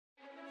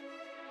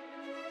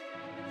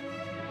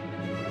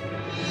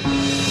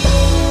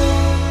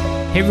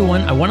Hey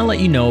everyone, I want to let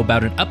you know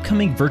about an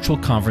upcoming virtual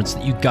conference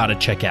that you gotta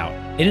check out.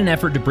 In an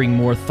effort to bring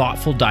more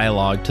thoughtful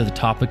dialogue to the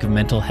topic of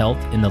mental health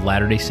in the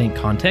Latter-day Saint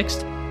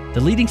context, the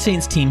Leading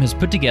Saints team has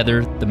put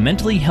together the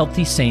Mentally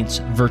Healthy Saints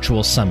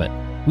Virtual Summit.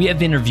 We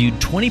have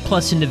interviewed 20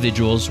 plus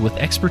individuals with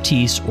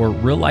expertise or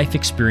real-life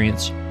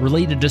experience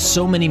related to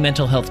so many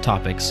mental health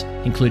topics,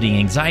 including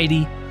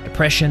anxiety,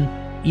 depression,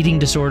 eating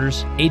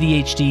disorders,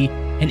 ADHD,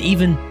 and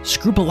even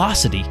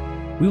scrupulosity.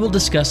 We will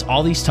discuss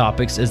all these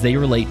topics as they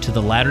relate to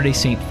the Latter-day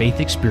Saint faith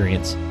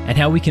experience and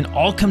how we can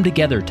all come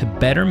together to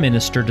better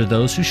minister to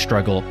those who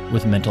struggle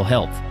with mental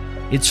health.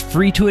 It's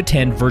free to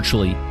attend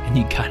virtually, and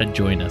you gotta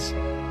join us.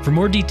 For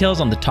more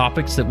details on the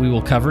topics that we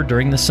will cover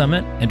during the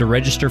summit and to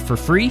register for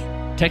free,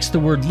 text the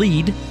word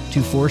LEAD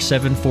to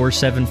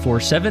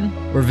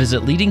 474747 or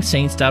visit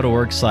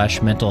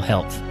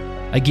leadingsaints.org/mental-health.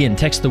 Again,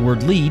 text the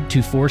word LEAD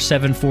to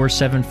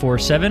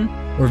 474747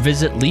 or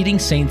visit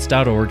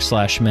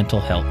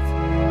leadingsaints.org/mental-health.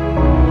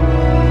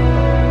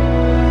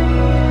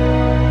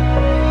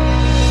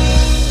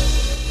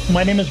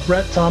 My name is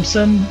Brett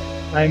Thompson.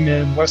 I'm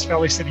in West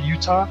Valley City,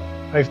 Utah.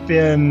 I've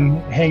been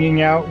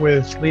hanging out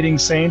with Leading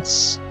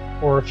Saints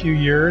for a few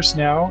years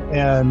now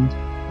and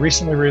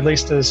recently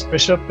released as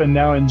bishop and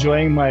now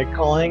enjoying my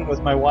calling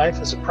with my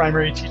wife as a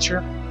primary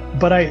teacher.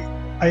 But I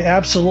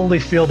absolutely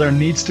feel there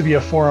needs to be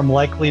a forum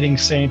like Leading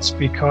Saints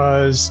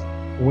because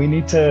we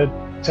need to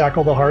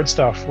tackle the hard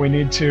stuff. We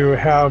need to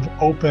have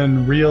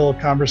open, real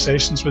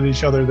conversations with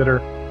each other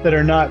that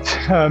are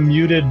not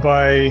muted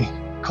by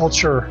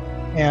culture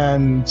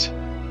and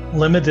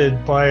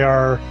limited by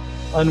our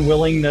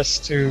unwillingness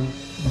to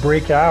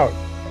break out.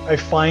 I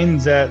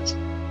find that,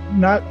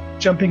 not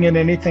jumping in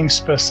anything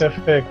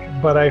specific,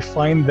 but I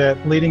find that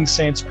Leading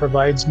Saints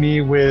provides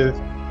me with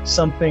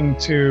something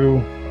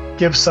to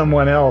give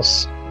someone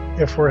else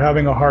if we're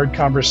having a hard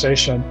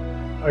conversation,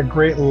 a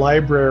great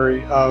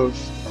library of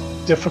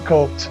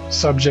difficult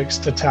subjects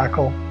to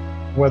tackle,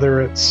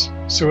 whether it's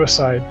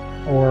suicide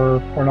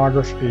or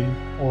pornography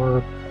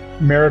or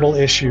marital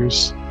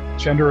issues,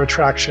 gender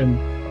attraction.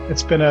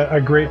 It's been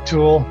a great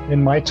tool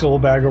in my tool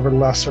bag over the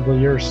last several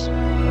years.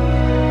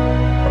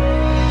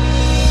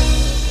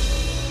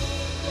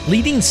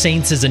 Leading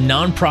Saints is a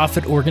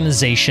nonprofit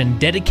organization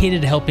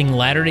dedicated to helping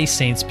Latter-day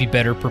Saints be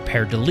better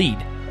prepared to lead.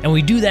 And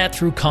we do that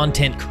through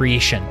content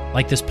creation,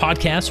 like this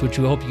podcast, which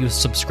we hope you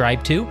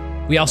subscribe to.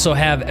 We also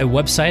have a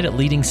website at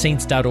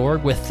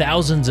leadingsaints.org with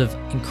thousands of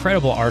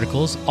incredible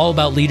articles all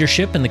about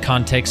leadership in the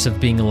context of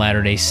being a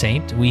Latter-day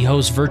Saint. We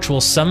host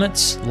virtual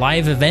summits,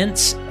 live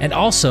events, and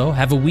also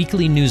have a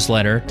weekly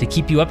newsletter to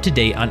keep you up to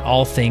date on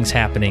all things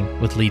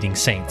happening with Leading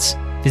Saints.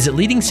 Visit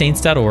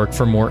leadingsaints.org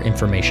for more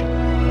information.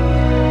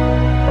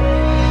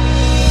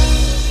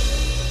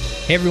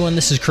 Hey everyone,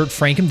 this is Kurt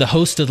Frankum, the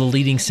host of the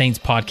Leading Saints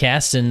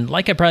podcast, and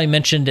like I probably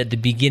mentioned at the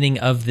beginning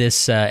of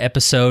this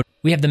episode,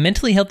 we have the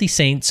Mentally Healthy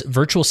Saints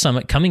Virtual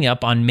Summit coming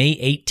up on May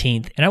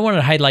 18th, and I wanted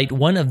to highlight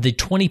one of the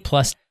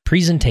 20-plus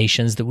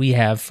presentations that we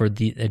have for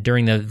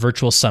during the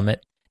virtual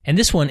summit, and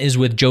this one is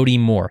with Jody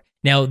Moore.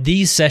 Now,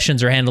 these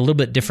sessions are handled a little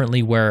bit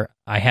differently where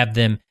I have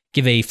them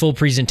give a full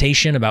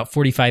presentation, about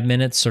 45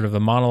 minutes, sort of a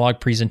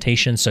monologue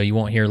presentation, so you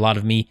won't hear a lot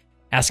of me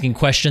asking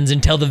questions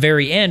until the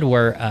very end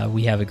where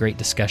we have a great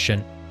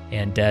discussion.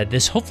 And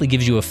this hopefully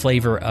gives you a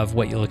flavor of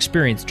what you'll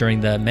experience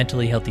during the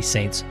Mentally Healthy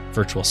Saints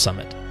Virtual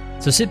Summit.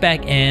 So sit back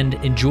and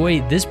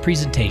enjoy this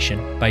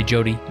presentation by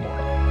Jody Moore.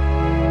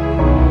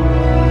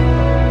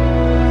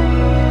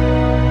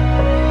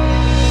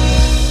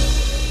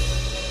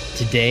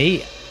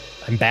 Today,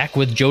 I'm back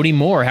with Jody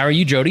Moore. How are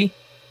you, Jody?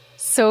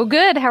 So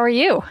good. How are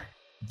you?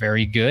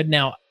 Very good.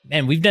 Now,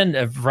 man, we've done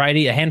a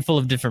handful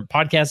of different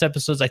podcast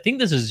episodes. I think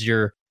this is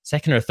your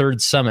second or third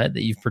summit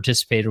that you've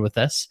participated with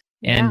us.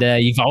 And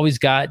you've always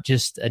got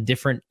just a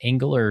different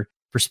angle or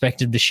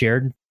perspective to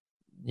share,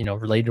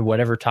 related to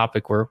whatever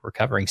topic we're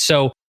covering.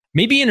 So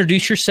maybe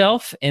introduce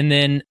yourself, and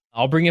then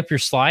I'll bring up your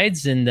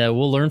slides, and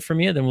we'll learn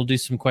from you. Then we'll do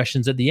some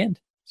questions at the end.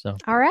 So,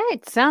 all right,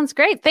 sounds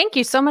great. Thank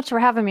you so much for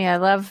having me. I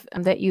love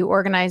that you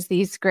organize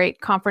these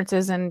great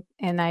conferences, and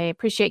I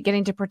appreciate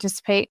getting to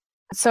participate.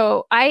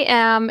 So I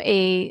am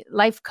a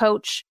life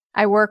coach.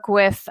 I work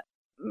with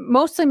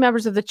mostly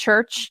members of the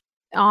church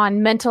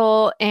on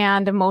mental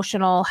and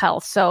emotional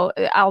health. So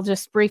I'll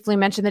just briefly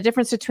mention the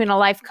difference between a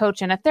life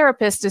coach and a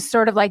therapist is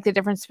sort of like the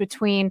difference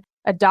between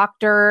a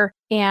doctor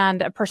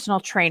and a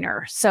personal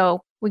trainer. So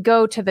we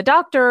go to the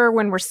doctor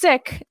when we're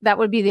sick. That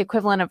would be the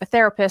equivalent of a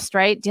therapist,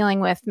 right? Dealing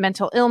with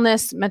mental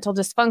illness, mental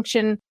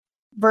dysfunction,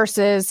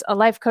 versus a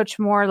life coach,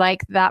 more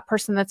like that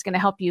person that's going to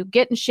help you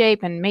get in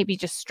shape and maybe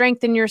just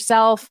strengthen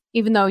yourself,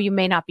 even though you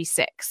may not be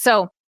sick.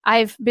 So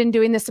I've been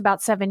doing this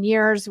about 7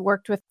 years,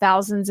 worked with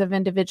thousands of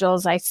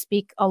individuals. I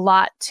speak a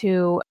lot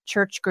to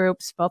church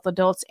groups, both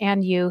adults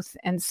and youth.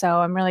 And so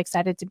I'm really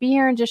excited to be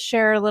here and just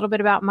share a little bit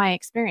about my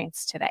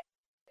experience today.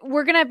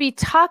 We're going to be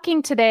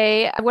talking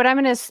today. What I'm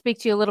going to speak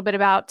to you a little bit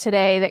about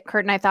today that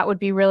Kurt and I thought would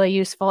be really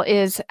useful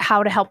is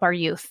how to help our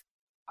youth.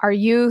 Our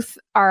youth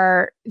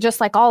are,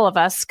 just like all of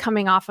us,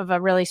 coming off of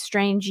a really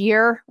strange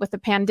year with the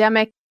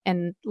pandemic.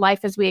 and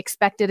life as we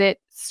expected it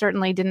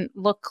certainly didn't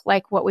look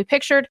like what we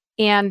pictured.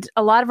 And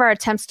a lot of our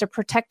attempts to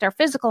protect our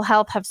physical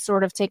health have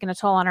sort of taken a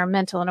toll on our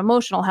mental and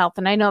emotional health.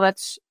 And I know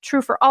that's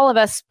true for all of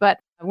us, but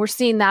we're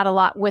seeing that a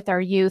lot with our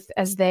youth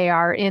as they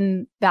are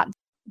in that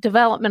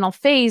developmental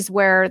phase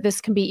where this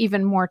can be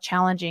even more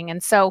challenging.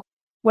 And so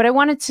what I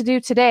wanted to do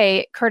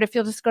today, Kurt, if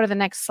you'll just go to the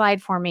next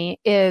slide for me,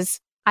 is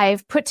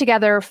I've put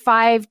together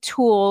 5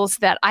 tools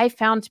that I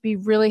found to be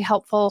really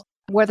helpful,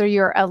 whether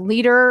you're a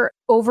leader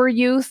over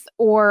youth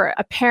or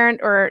a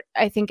parent, or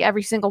I think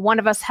every single one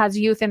of us has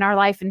youth in our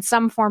life in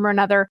some form or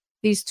another.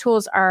 These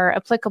tools are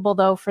applicable,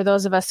 though, for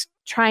those of us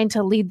trying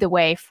to lead the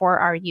way for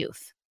our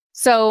youth.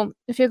 So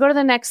if you go to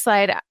the next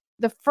slide,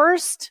 the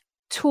first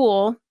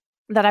tool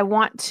that I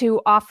want to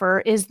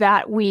offer is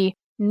that we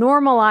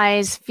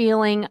normalize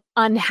feeling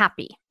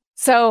unhappy.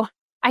 So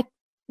I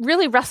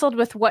really wrestled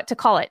with what to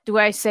call it. Do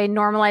I say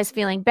normalize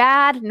feeling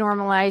bad,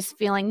 normalize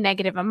feeling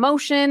negative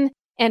emotion?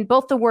 And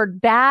both the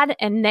word bad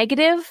and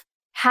negative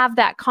have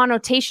that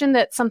connotation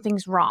that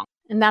something's wrong.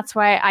 And that's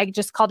why I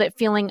just called it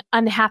feeling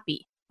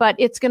unhappy. But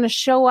it's going to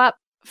show up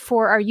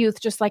for our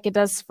youth, just like it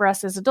does for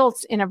us as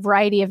adults, in a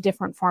variety of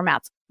different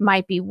formats.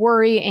 Might be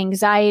worry,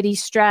 anxiety,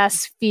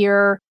 stress,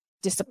 fear,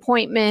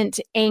 disappointment,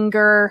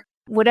 anger,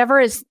 whatever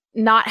is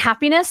not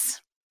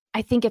happiness.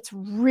 I think it's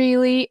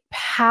really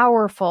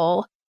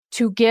powerful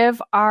to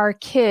give our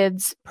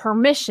kids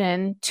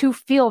permission to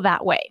feel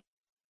that way.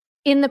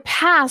 In the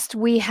past,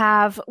 we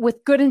have,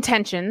 with good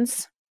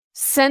intentions,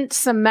 sent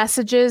some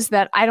messages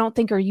that I don't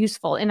think are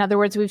useful. In other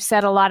words, we've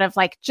said a lot of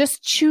like,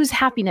 just choose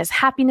happiness.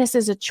 Happiness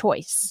is a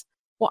choice.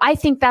 Well, I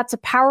think that's a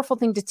powerful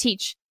thing to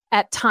teach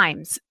at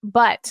times,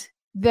 but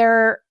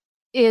there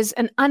is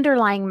an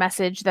underlying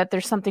message that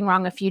there's something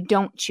wrong if you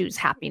don't choose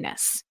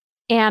happiness.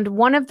 And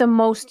one of the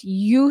most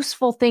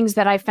useful things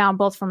that I found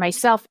both for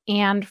myself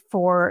and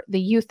for the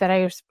youth that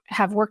I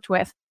have worked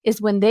with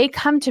is when they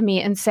come to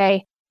me and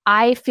say,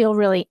 I feel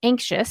really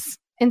anxious,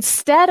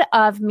 instead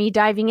of me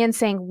diving in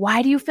saying,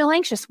 why do you feel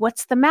anxious?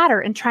 What's the matter?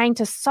 And trying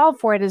to solve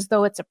for it as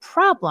though it's a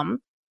problem,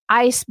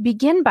 I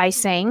begin by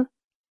saying,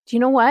 do you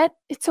know what?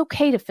 It's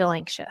okay to feel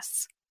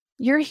anxious.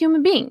 You're a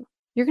human being.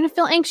 You're going to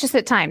feel anxious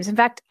at times. In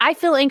fact, I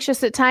feel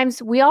anxious at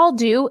times. We all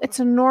do. It's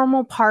a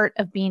normal part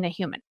of being a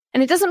human.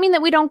 And it doesn't mean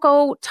that we don't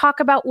go talk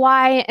about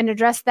why and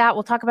address that.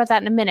 We'll talk about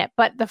that in a minute.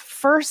 But the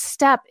first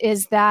step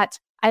is that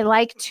I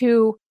like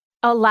to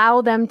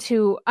allow them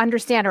to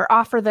understand, or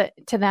offer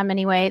to them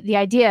anyway, the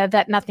idea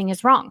that nothing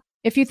is wrong.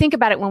 If you think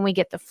about it, when we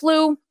get the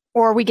flu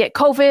or we get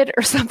COVID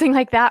or something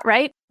like that,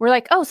 right? We're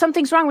like, oh,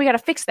 something's wrong. We got to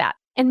fix that.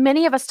 And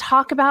many of us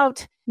talk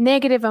about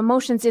negative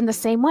emotions in the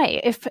same way.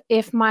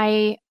 If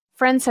my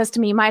friend says to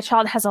me, my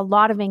child has a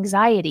lot of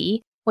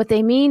anxiety, what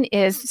they mean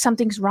is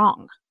something's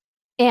wrong.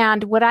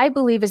 And what I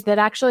believe is that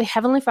actually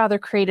Heavenly Father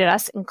created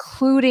us,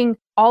 including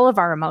all of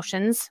our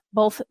emotions,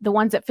 both the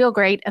ones that feel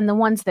great and the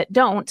ones that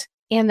don't,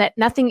 and that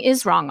nothing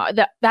is wrong.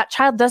 That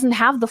child doesn't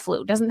have the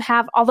flu,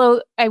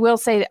 although I will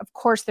say that, of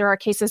course, there are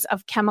cases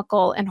of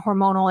chemical and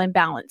hormonal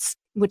imbalance,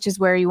 which is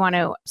where you want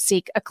to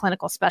seek a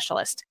clinical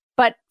specialist.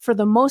 But for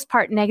the most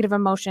part, negative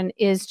emotion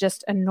is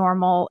just a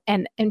normal.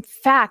 And in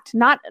fact,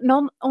 not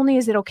only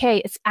is it okay,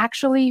 it's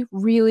actually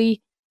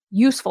really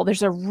useful.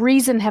 There's a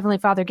reason Heavenly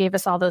Father gave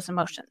us all those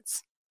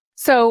emotions.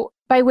 So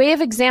by way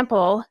of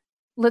example,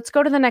 let's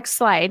go to the next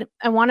slide.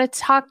 I want to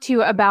talk to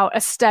you about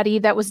a study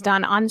that was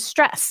done on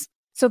stress.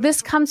 So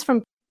this comes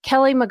from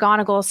Kelly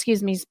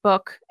McGonigal's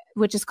book,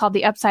 which is called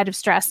The Upside of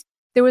Stress.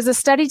 There was a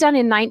study done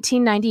in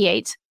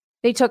 1998.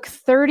 They took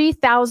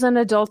 30,000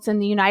 adults in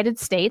the United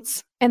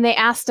States, and they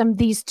asked them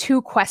these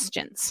 2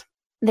 questions.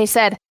 They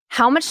said,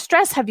 how much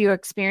stress have you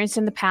experienced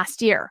in the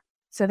past year?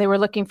 So they were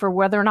looking for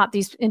whether or not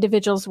these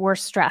individuals were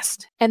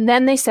stressed. And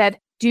then they said,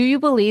 do you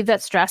believe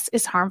that stress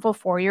is harmful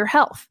for your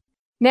health?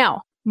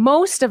 Now,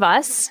 most of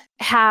us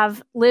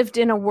have lived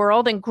in a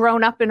world and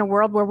grown up in a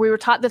world where we were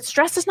taught that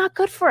stress is not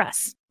good for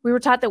us. We were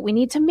taught that we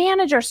need to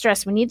manage our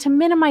stress. We need to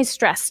minimize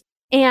stress.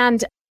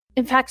 And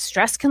in fact,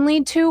 stress can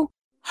lead to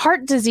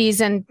heart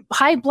disease and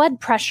high blood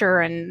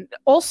pressure and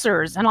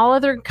ulcers and all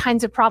other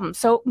kinds of problems.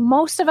 So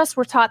most of us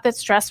were taught that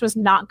stress was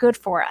not good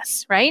for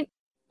us, right?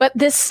 But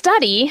this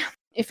study,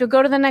 if you'll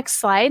go to the next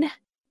slide,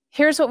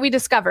 here's what we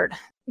discovered.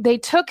 They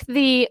took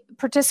the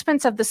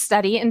participants of the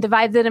study and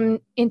divided them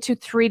into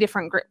 3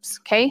 different groups,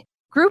 okay?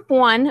 Group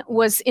 1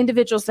 was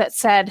individuals that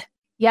said,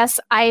 yes,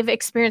 I've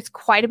experienced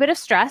quite a bit of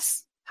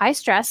stress, high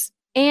stress,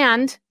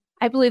 and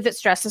I believe that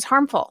stress is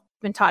harmful.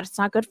 I've been taught it's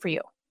not good for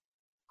you.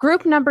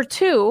 Group number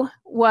 2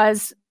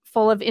 was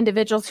full of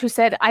individuals who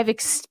said, I've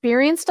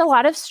experienced a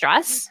lot of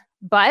stress,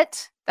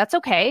 but that's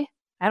okay.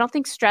 I don't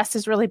think stress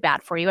is really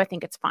bad for you. I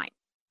think it's fine.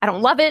 I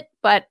don't love it,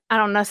 but I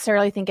don't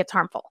necessarily think it's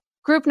harmful.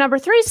 Group number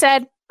 3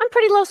 said, I'm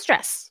pretty low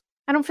stress.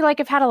 I don't feel like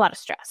I've had a lot of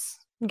stress.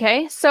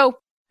 Okay, so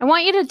I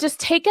want you to just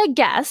take a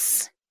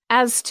guess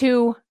as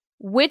to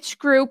which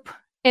group,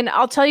 and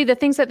I'll tell you the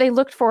things that they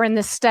looked for in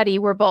this study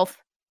were both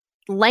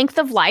length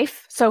of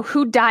life, so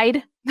who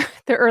died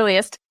the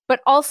earliest,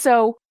 but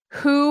also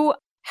who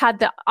had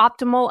the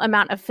optimal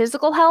amount of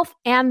physical health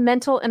and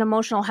mental and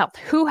emotional health?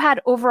 Who had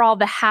overall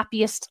the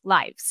happiest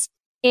lives?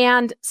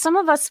 And some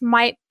of us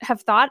might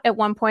have thought at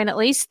one point, at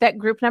least, that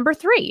group number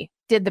 3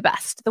 did the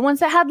best, the ones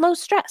that had low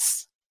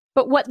stress.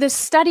 But what this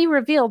study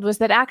revealed was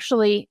that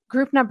actually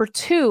group number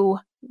 2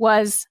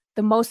 was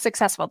the most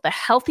successful, the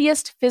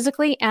healthiest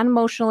physically and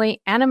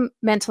emotionally and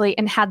mentally,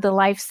 and had the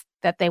lives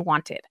that they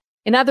wanted.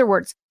 In other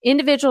words,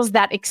 individuals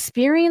that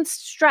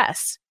experienced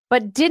stress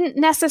but didn't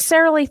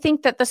necessarily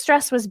think that the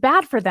stress was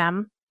bad for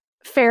them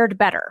fared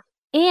better.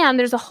 And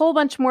there's a whole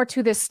bunch more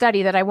to this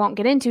study that I won't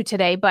get into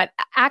today, but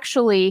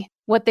actually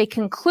what they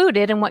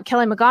concluded and what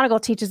Kelly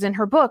McGonigal teaches in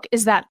her book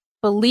is that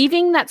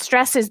believing that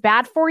stress is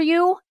bad for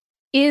you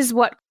is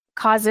what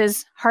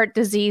causes heart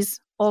disease,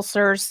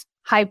 ulcers,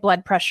 high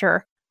blood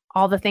pressure,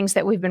 all the things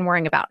that we've been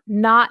worrying about,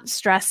 not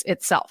stress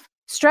itself.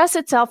 Stress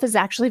itself is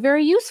actually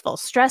very useful.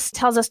 Stress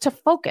tells us to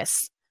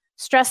focus.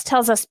 Stress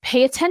tells us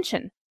pay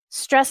attention.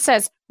 Stress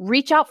says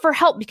reach out for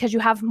help because you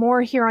have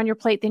more here on your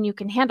plate than you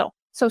can handle.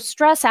 So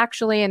stress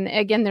actually, and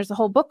again, there's a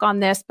whole book on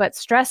this, but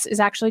stress is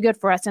actually good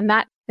for us. And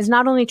that is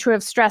not only true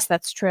of stress,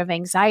 that's true of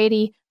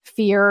anxiety,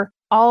 fear,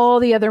 all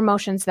the other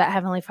emotions that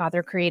Heavenly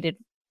Father created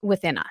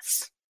within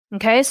us.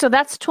 Okay, so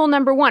that's tool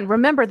number 1.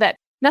 Remember that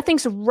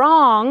nothing's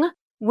wrong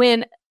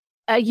when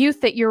a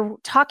youth that you're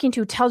talking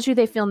to tells you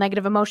they feel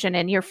negative emotion,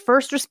 and your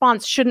first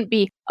response shouldn't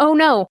be, oh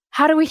no,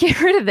 how do we get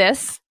rid of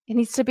this? It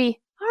needs to be,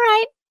 all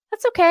right,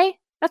 that's okay.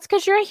 That's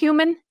because you're a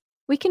human.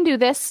 We can do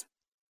this.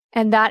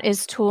 And that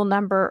is tool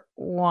number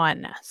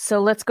 1. So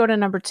let's go to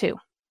number 2.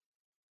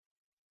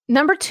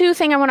 Number 2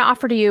 thing I want to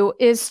offer to you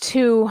is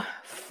to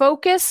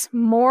focus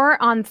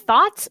more on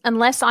thoughts and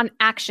less on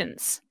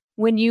actions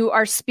when you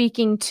are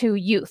speaking to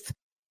youth.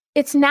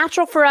 It's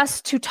natural for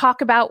us to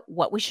talk about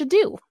what we should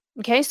do.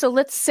 Okay, so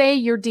let's say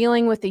you're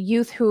dealing with a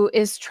youth who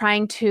is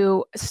trying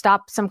to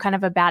stop some kind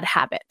of a bad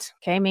habit.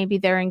 Okay, maybe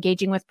they're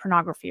engaging with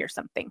pornography or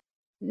something.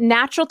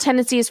 Natural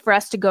tendency is for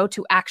us to go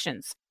to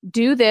actions.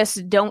 Do this,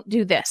 don't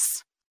do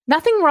this.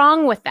 Nothing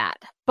wrong with that,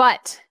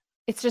 but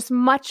it's just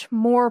much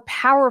more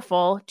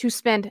powerful to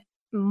spend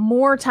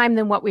more time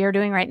than what we are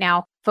doing right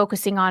now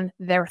focusing on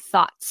their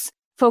thoughts,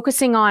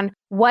 focusing on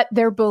what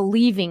they're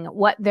believing,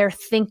 what they're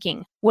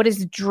thinking, what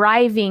is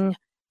driving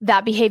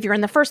that behavior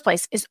in the first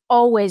place is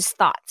always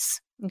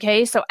thoughts.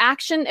 Okay, so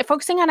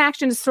focusing on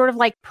action is sort of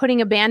like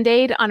putting a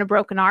Band-Aid on a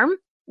broken arm.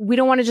 We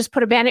don't want to just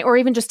put a Band-Aid or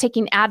even just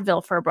taking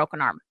Advil for a broken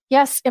arm.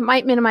 Yes, it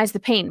might minimize the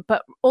pain,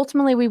 but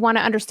ultimately we want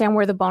to understand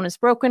where the bone is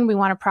broken. We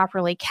want to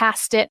properly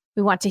cast it.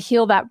 We want to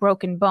heal that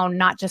broken bone,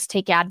 not just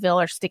take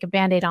Advil or stick a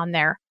Band-Aid on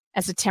there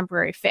as a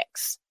temporary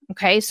fix.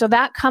 Okay, so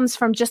that comes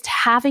from just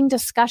having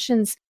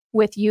discussions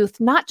with youth,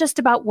 not just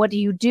about what do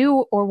you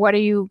do or what are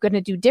you going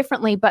to do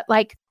differently, but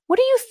like, what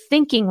are you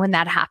thinking when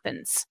that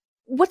happens?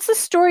 What's the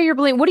story you're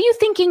believing? What are you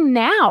thinking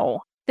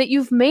now that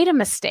you've made a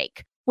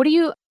mistake?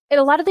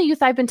 A lot of the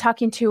youth I've been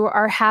talking to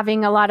are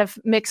having a lot of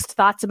mixed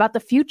thoughts about the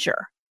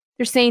future.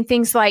 They're saying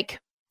things like,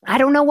 I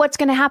don't know what's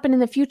going to happen in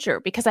the future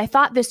because I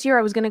thought this year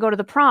I was going to go to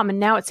the prom and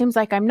now it seems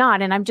like I'm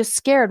not. And I'm just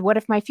scared. What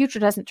if my future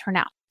doesn't turn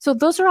out? So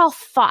those are all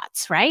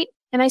thoughts, right?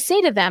 And I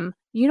say to them,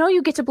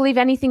 you get to believe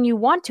anything you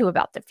want to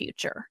about the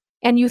future.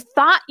 And you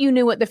thought you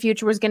knew what the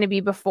future was going to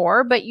be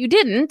before, but you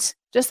didn't.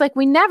 Just like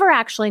we never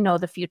actually know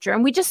the future.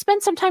 And we just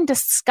spend some time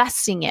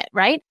discussing it,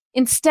 right?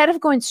 Instead of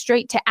going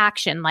straight to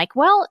action, like,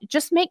 well,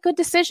 just make good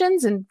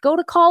decisions and go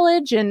to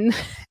college and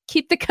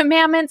keep the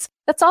commandments.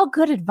 That's all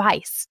good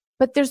advice.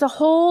 But there's a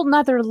whole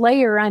nother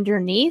layer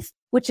underneath,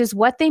 which is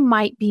what they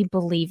might be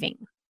believing.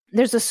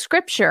 There's a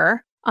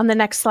scripture on the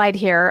next slide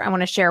here I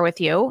want to share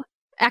with you.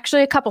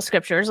 Actually, a couple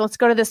scriptures. Let's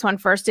go to this one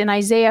first. In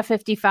Isaiah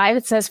 55,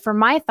 it says, "For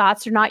my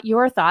thoughts are not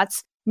your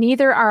thoughts,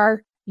 neither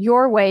are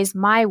your ways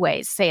my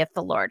ways, saith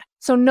the Lord."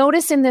 So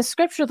notice in this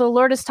scripture, the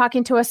Lord is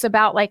talking to us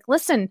about like,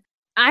 listen,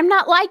 I'm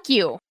not like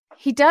you.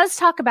 He does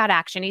talk about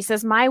action. He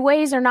says, my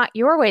ways are not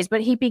your ways,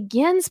 but he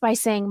begins by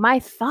saying, my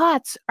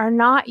thoughts are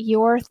not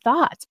your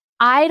thoughts.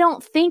 I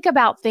don't think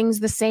about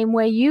things the same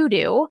way you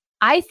do.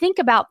 I think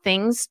about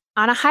things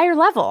on a higher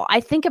level.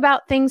 I think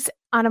about things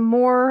on a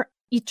more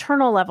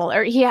eternal level,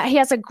 or he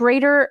has a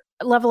greater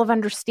level of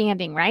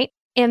understanding, right?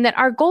 And that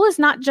our goal is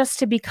not just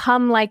to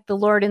become like the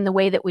Lord in the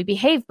way that we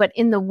behave, but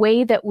in the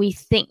way that we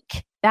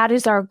think. That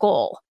is our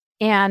goal.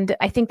 And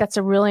I think that's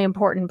a really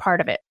important part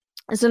of it.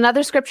 There's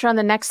another scripture on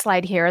the next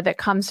slide here that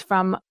comes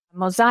from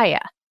Mosiah.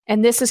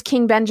 And this is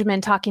King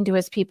Benjamin talking to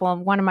his people.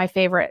 And one of my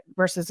favorite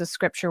verses of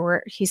scripture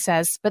where he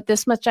says, "But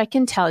this much I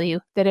can tell you,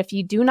 that if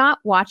you do not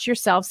watch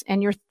yourselves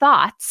and your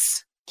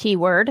thoughts,"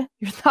 keyword,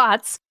 your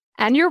thoughts,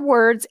 "and your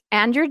words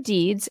and your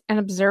deeds, and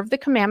observe the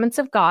commandments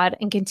of God,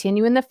 and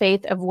continue in the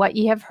faith of what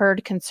ye have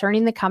heard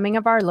concerning the coming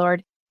of our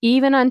Lord,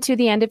 even unto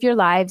the end of your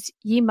lives,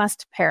 ye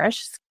must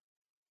perish.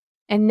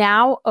 And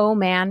now, O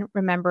man,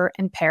 remember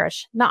and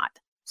perish not."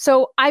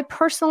 So I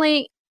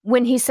personally,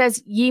 when he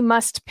says ye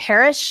must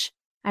perish,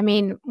 I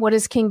mean, what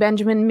does King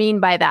Benjamin mean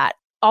by that?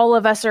 All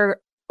of us are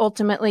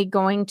ultimately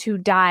going to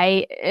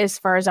die as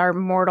far as our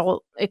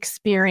mortal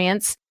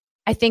experience.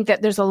 I think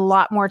that there's a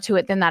lot more to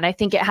it than that. I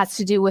think it has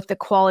to do with the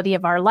quality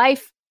of our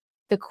life.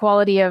 the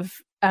quality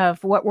of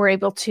what we're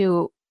able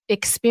to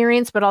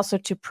experience, but also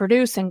to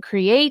produce and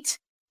create.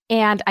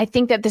 And I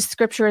think that this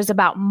scripture is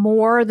about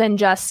more than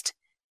just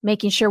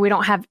making sure we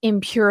don't have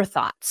impure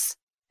thoughts.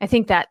 I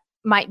think that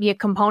might be a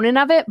component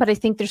of it, but I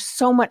think there's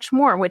so much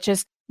more, which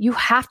is you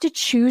have to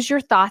choose your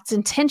thoughts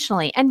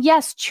intentionally. And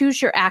yes,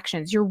 choose your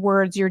actions, your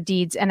words, your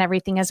deeds, and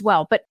everything as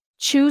well. But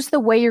choose the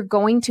way you're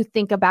going to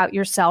think about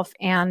yourself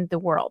and the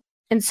world.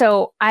 And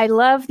so I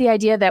love the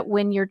idea that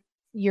when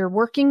you're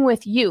working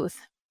with youth,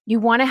 you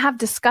want to have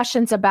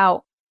discussions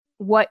about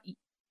what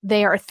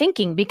they are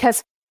thinking,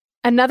 because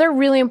another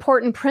really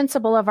important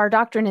principle of our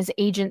doctrine is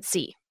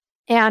agency.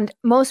 And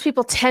most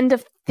people tend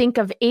to think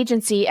of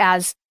agency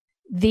as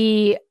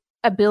the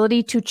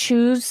ability to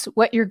choose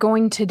what you're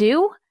going to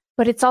do,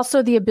 but it's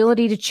also the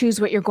ability to choose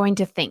what you're going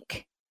to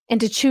think and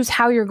to choose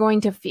how you're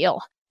going to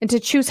feel and to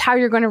choose how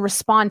you're going to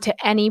respond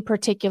to any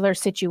particular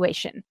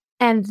situation.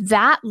 And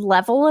that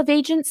level of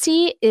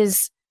agency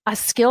is a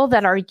skill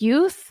that our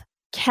youth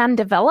can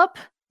develop.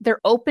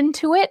 They're open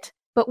to it,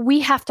 but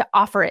we have to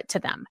offer it to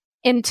them.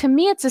 And to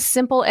me, it's as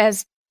simple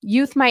as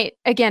youth might,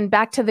 again,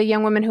 back to the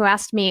young woman who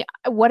asked me,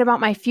 what about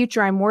my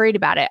future? I'm worried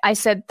about it. I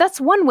said,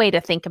 that's one way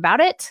to think about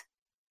it.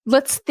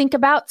 Let's think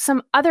about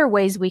some other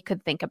ways we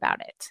could think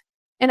about it.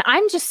 And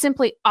I'm just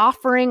simply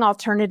offering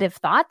alternative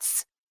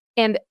thoughts.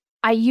 And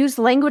I use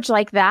language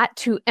like that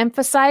to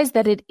emphasize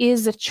that it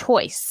is a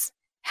choice.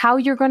 How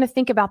you're going to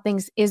think about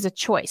things is a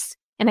choice.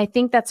 And I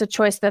think that's a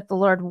choice that the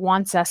Lord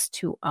wants us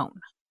to own.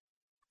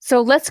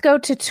 So let's go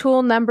to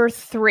tool number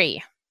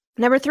 3.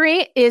 Number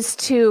 3 is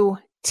to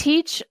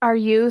teach our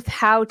youth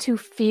how to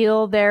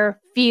feel their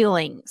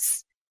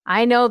feelings.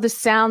 I know this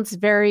sounds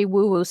very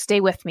woo-woo.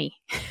 Stay with me.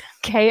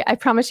 Okay, I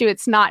promise you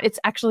it's not. It's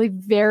actually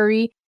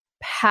very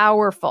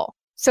powerful.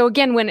 So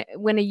again,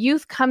 when a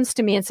youth comes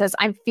to me and says,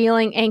 I'm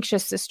feeling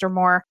anxious, Sister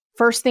Moore,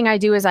 first thing I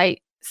do is I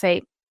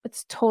say,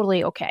 it's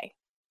totally okay.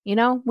 You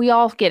know, we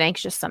all get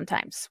anxious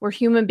sometimes. We're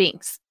human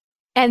beings.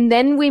 And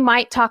then we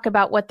might talk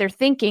about what they're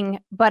thinking,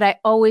 but I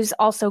always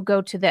also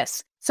go to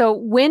this. So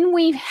when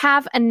we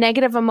have a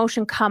negative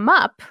emotion come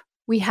up,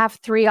 we have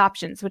 3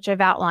 options, which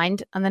I've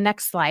outlined on the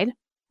next slide.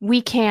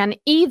 We can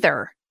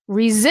either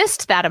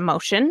resist that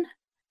emotion,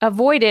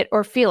 avoid it,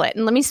 or feel it.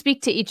 And let me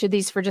speak to each of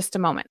these for just a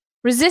moment.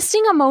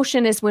 Resisting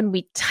emotion is when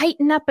we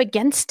tighten up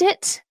against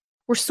it.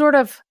 We're sort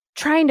of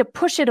trying to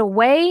push it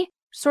away,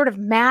 sort of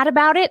mad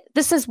about it.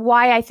 This is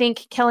why I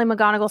think Kelly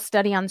McGonigal's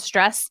study on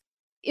stress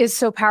is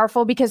so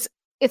powerful, because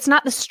it's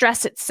not the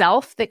stress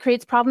itself that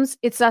creates problems.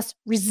 It's us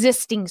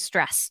resisting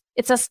stress.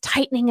 It's us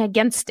tightening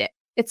against it.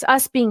 It's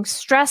us being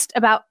stressed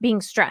about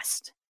being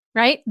stressed,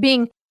 right?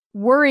 Being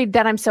worried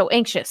that I'm so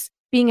anxious,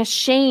 being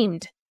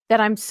ashamed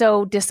that I'm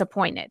so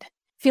disappointed,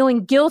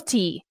 feeling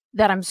guilty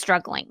that I'm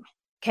struggling.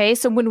 Okay,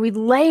 so when we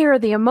layer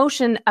the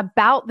emotion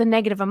about the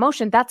negative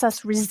emotion, that's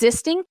us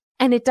resisting,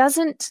 and it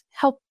doesn't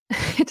help.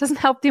 It doesn't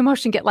help the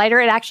emotion get lighter.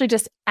 It actually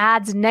just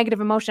adds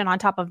negative emotion on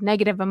top of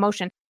negative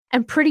emotion,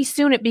 and pretty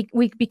soon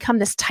we become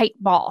this tight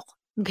ball.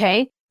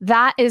 Okay,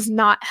 that is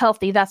not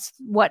healthy. That's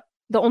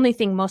the only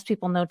thing most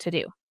people know to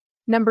do.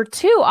 Number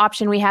 2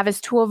 option we have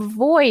is to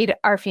avoid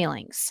our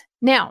feelings.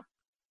 Now,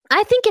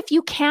 I think if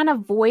you can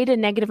avoid a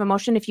negative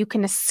emotion, if you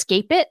can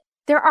escape it,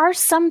 there are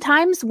some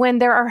times when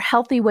there are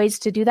healthy ways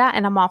to do that,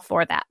 and I'm all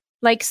for that.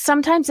 Like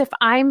sometimes if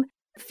I'm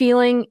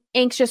feeling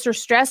anxious or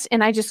stressed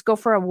and I just go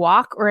for a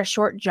walk or a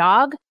short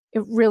jog,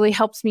 it really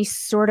helps me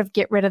sort of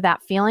get rid of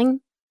that feeling.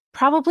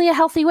 Probably a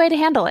healthy way to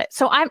handle it.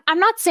 So I'm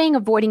not saying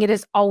avoiding it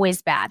is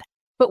always bad,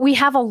 but we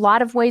have a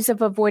lot of ways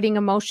of avoiding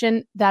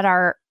emotion that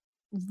are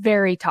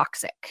very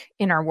toxic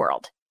in our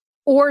world.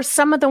 Or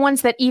some of the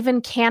ones that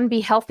even can be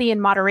healthy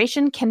in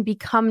moderation can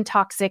become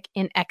toxic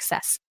in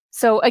excess.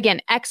 So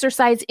again,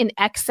 exercise in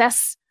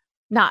excess,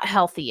 not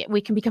healthy.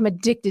 We can become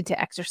addicted to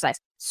exercise.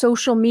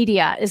 Social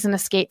media is an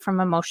escape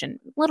from emotion.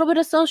 A little bit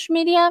of social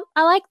media,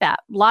 I like that.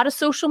 A lot of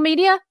social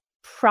media,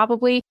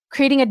 probably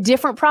creating a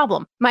different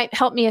problem. Might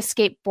help me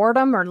escape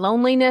boredom or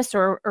loneliness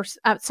or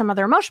some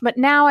other emotion. But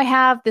now I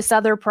have this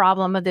other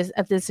problem of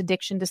this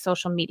addiction to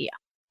social media.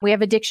 We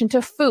have addiction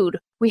to food.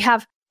 We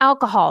have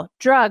alcohol,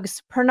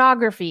 drugs,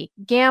 pornography,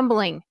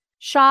 gambling,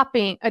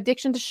 shopping,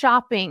 addiction to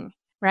shopping.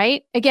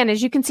 Right? Again,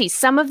 as you can see,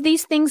 some of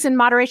these things in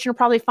moderation are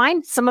probably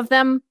fine. Some of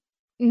them,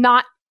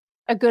 not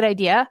a good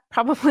idea,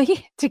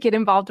 probably, to get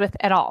involved with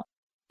at all.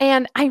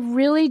 And I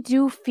really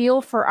do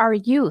feel for our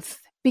youth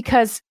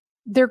because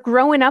they're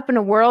growing up in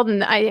a world,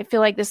 and I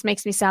feel like this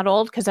makes me sound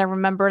old because I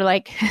remember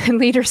like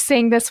leaders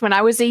saying this when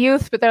I was a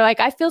youth, but they're like,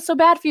 I feel so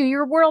bad for you.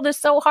 Your world is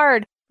so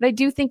hard. But I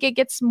do think it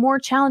gets more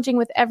challenging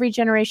with every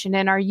generation,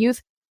 and our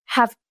youth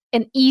have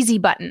an easy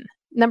button.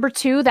 Number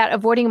 2, that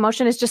avoiding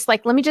emotion is just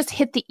like, let me just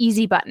hit the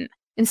easy button.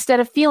 Instead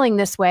of feeling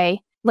this way,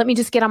 let me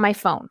just get on my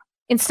phone.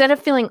 Instead of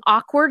feeling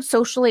awkward,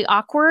 socially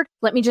awkward,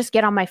 let me just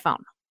get on my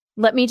phone.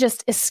 Let me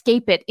just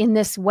escape it in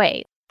this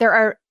way. There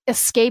are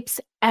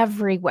escapes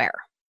everywhere.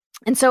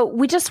 And so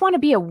we just want to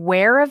be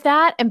aware of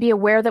that and be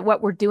aware that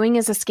what we're doing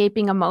is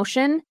escaping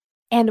emotion.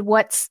 And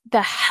what's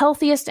the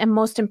healthiest and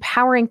most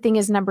empowering thing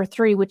is number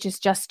 3, which is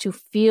just to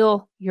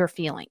feel your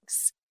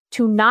feelings.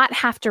 to not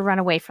have to run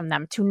away from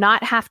them, to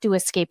not have to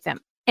escape them.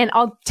 And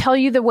I'll tell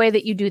you the way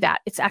that you do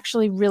that. It's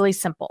actually really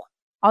simple.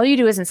 All you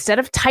do is instead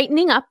of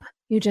tightening up,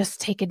 you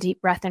just take a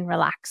deep breath and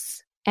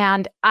relax.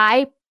 And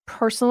I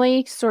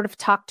personally sort of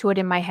talk to it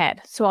in my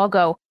head. So I'll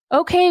go,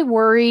 okay,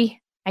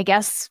 worry, I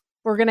guess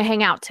we're going to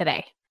hang out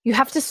today. You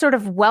have to sort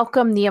of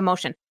welcome the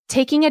emotion.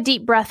 Taking a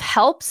deep breath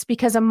helps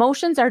because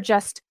emotions are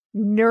just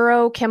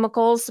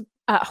neurochemicals,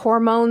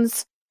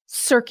 hormones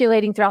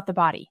circulating throughout the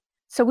body.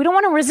 So we don't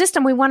want to resist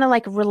them. We want to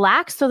like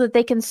relax so that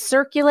they can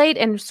circulate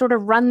and sort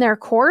of run their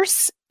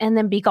course and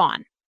then be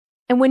gone.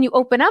 And when you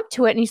open up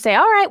to it and you say,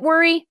 all right,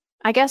 worry,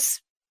 I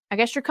guess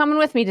you're coming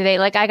with me today.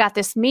 Like I got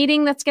this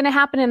meeting that's going to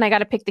happen and I got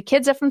to pick the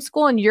kids up from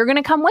school and you're going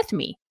to come with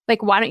me.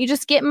 Like, why don't you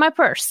just get in my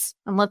purse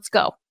and let's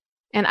go?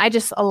 And I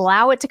just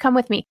allow it to come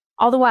with me.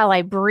 All the while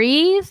I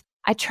breathe,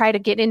 I try to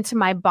get into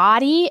my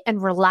body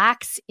and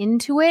relax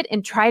into it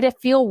and try to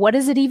feel, what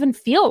does it even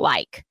feel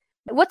like?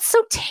 What's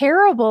so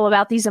terrible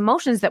about these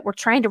emotions that we're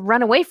trying to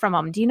run away from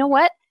them? Do you know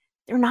what?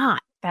 They're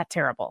not that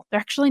terrible. They're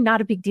actually not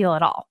a big deal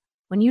at all.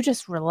 When you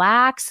just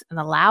relax and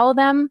allow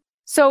them.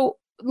 So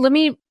let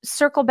me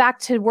circle back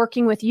to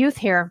working with youth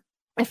here.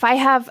 If I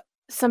have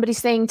somebody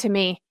saying to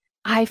me,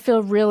 I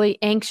feel really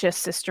anxious,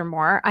 Sister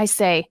Moore, I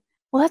say,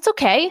 well, that's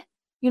okay.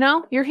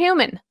 You're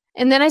human.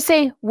 And then I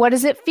say, what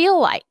does it feel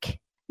like?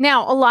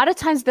 Now, a lot of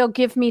times they'll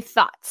give me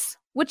thoughts,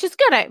 which is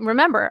good.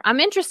 Remember, I'm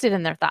interested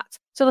in their thoughts.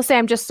 So they'll say,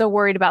 I'm just so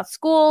worried about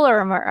school,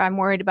 or I'm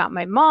worried about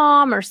my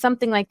mom, or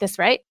something like this,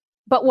 right?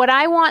 But what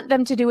I want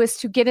them to do is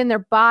to get in their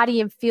body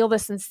and feel the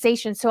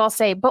sensation. So I'll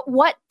say, but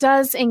what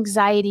does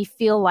anxiety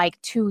feel like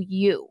to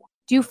you?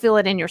 Do you feel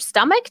it in your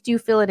stomach? Do you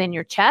feel it in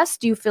your chest?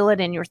 Do you feel it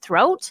in your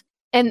throat?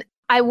 And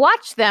I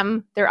watch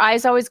them, their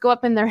eyes always go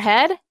up in their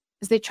head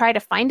as they try to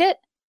find it.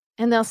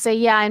 And they'll say,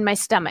 yeah, in my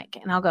stomach.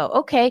 And I'll go,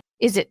 okay,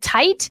 is it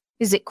tight?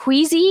 Is it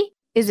queasy?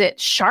 Is it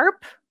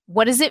sharp?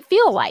 What does it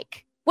feel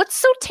like? What's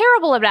so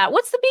terrible about it?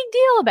 What's the big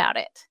deal about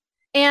it?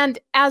 And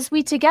as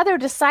we together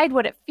decide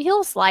what it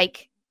feels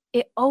like,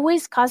 it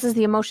always causes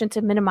the emotion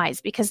to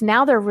minimize because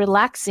now they're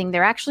relaxing.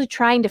 They're actually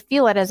trying to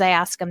feel it as I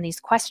ask them these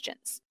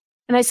questions.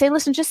 And I say,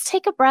 listen, just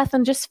take a breath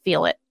and just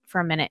feel it for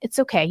a minute. It's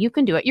okay. You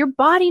can do it. Your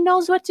body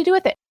knows what to do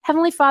with it.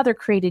 Heavenly Father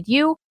created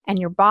you and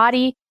your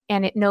body,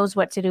 and it knows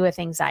what to do with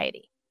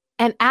anxiety.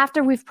 And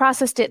after we've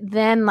processed it,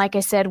 then, like I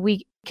said,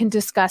 we can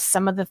discuss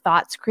some of the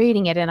thoughts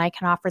creating it, and I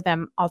can offer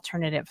them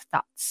alternative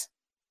thoughts.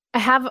 I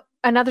have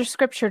another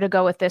scripture to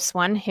go with this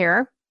one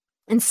here.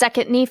 In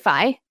 2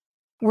 Nephi,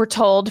 we're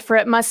told, for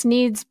it must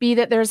needs be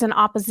that there's an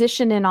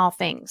opposition in all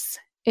things.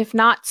 If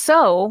not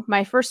so,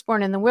 my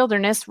firstborn in the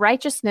wilderness,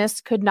 righteousness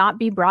could not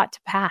be brought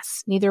to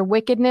pass, neither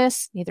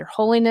wickedness, neither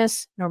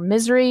holiness, nor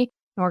misery,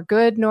 nor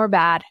good, nor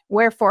bad.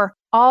 Wherefore,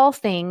 all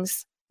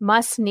things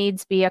must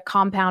needs be a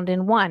compound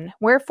in one.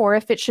 Wherefore,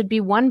 if it should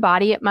be one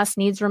body, it must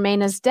needs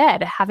remain as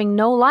dead, having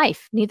no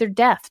life, neither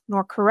death,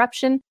 nor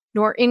corruption,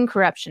 nor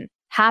incorruption,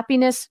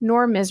 happiness,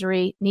 nor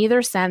misery,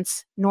 neither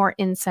sense, nor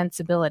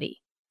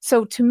insensibility.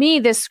 So to me,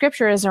 this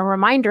scripture is a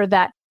reminder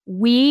that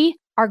we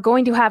are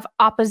going to have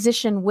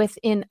opposition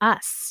within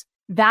us.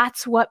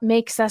 That's what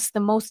makes us the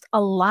most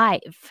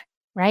alive,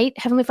 right?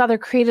 Heavenly Father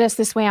created us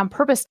this way on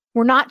purpose.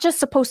 We're not just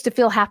supposed to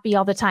feel happy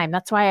all the time.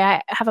 That's why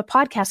I have a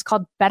podcast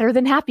called Better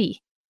Than Happy,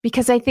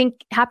 because I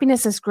think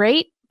happiness is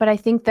great, but I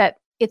think that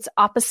its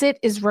opposite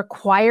is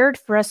required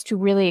for us to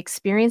really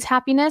experience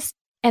happiness,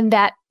 and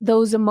that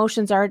those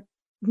emotions are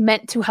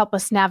meant to help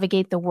us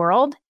navigate the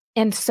world.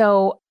 And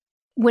so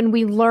when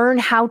we learn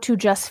how to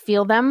just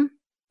feel them,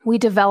 we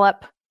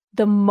develop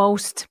the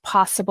most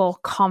possible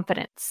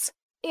confidence.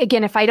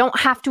 Again, if I don't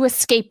have to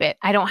escape it,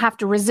 I don't have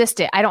to resist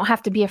it, I don't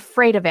have to be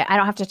afraid of it, I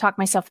don't have to talk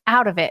myself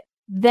out of it,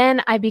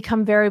 then I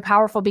become very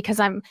powerful because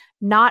I'm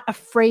not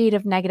afraid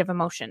of negative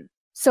emotion.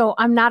 So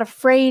I'm not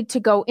afraid to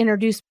go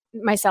introduce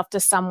myself to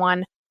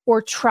someone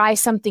or try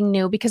something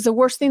new, because the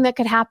worst thing that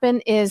could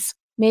happen is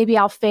maybe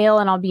I'll fail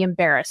and I'll be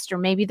embarrassed, or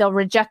maybe they'll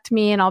reject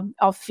me and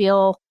I'll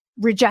feel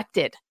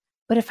rejected.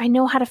 But if I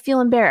know how to feel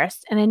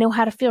embarrassed and I know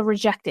how to feel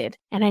rejected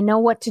and I know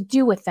what to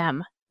do with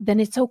them, then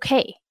it's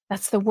okay.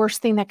 That's the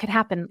worst thing that could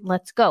happen.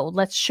 Let's go.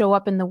 Let's show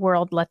up in the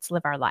world. Let's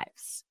live our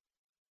lives.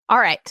 All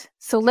right.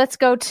 So let's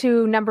go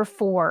to number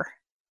 4.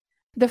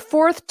 The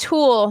fourth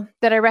tool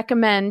that I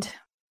recommend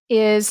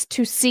is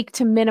to seek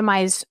to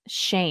minimize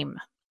shame.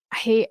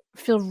 I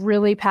feel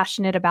really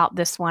passionate about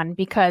this one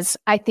because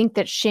I think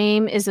that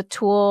shame is a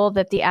tool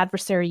that the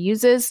adversary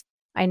uses.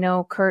 I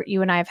know, Kurt,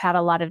 you and I have had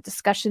a lot of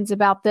discussions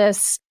about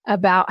this,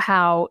 about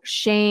how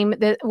shame,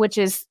 which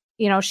is,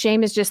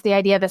 shame is just the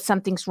idea that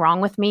something's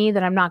wrong with me,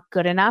 that I'm not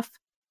good enough.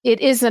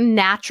 It is a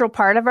natural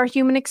part of our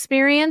human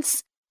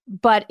experience,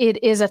 but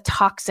it is a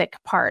toxic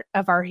part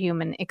of our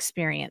human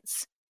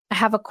experience. I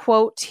have a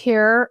quote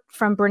here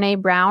from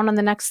Brené Brown on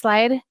the next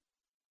slide.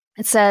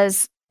 It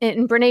says,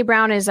 and Brené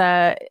Brown is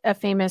a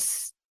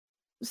famous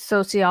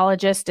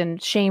sociologist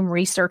and shame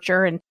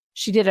researcher, and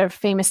she did a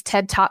famous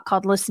TED Talk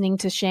called Listening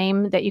to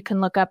Shame that you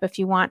can look up if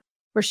you want,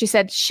 where she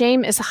said,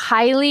 shame is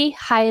highly,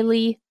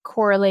 highly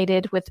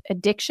correlated with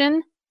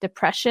addiction,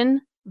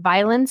 depression,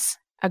 violence,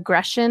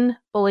 aggression,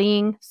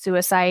 bullying,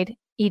 suicide,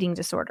 eating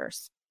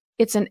disorders.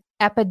 It's an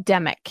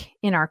epidemic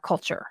in our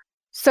culture.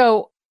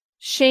 So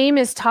shame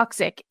is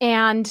toxic.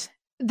 And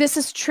this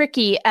is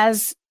tricky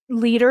as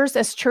leaders,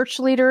 as church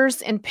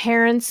leaders and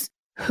parents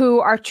who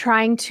are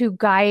trying to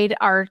guide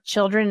our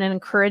children and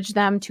encourage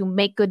them to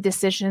make good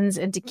decisions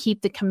and to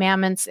keep the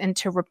commandments and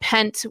to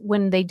repent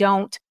when they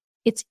don't.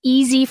 It's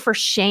easy for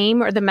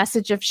shame or the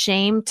message of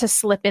shame to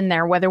slip in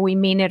there, whether we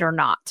mean it or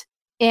not.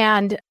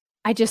 And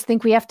I just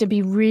think we have to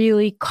be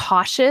really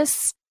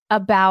cautious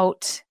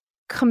about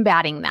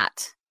combating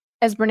that.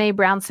 As Brene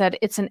Brown said,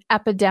 it's an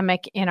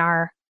epidemic in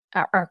our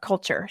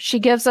culture. She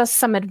gives us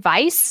some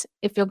advice.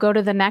 If you'll go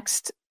to the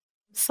next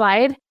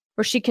slide,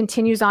 where she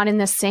continues on in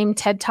this same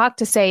TED Talk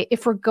to say,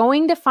 if we're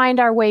going to find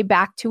our way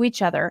back to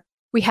each other,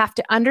 we have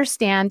to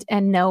understand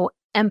and know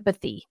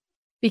empathy,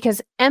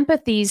 because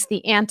empathy is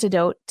the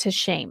antidote to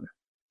shame.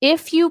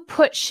 If you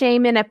put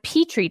shame in a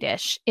petri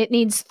dish, it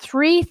needs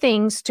 3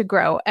 things to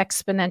grow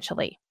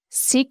exponentially: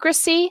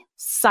 secrecy,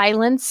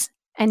 silence,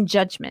 and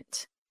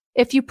judgment.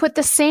 If you put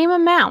the same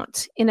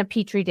amount in a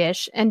petri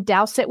dish and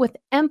douse it with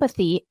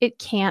empathy, it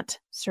can't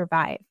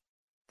survive.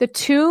 The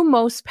 2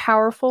 most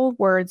powerful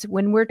words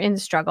when we're in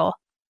struggle,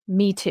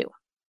 me too.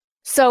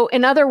 So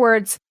in other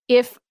words,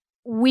 if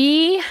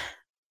we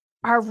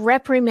are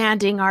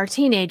reprimanding our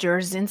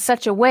teenagers in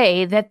such a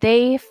way that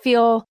they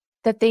feel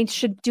that they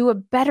should do a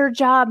better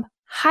job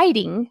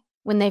hiding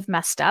when they've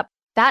messed up,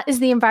 that is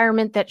the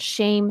environment that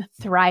shame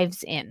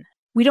thrives in.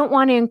 We don't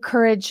want to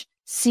encourage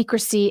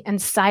secrecy and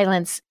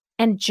silence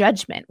and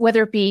judgment,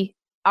 whether it be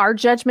our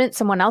judgment,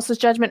 someone else's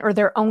judgment, or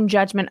their own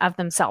judgment of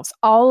themselves.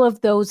 All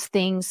of those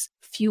things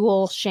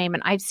fuel shame.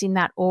 And I've seen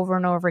that over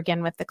and over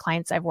again with the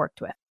clients I've worked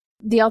with.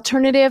 The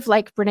alternative,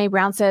 like Brene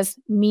Brown says,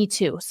 me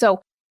too.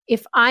 So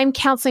if I'm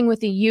counseling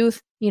with a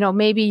youth,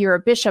 maybe you're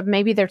a bishop,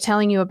 maybe they're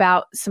telling you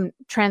about some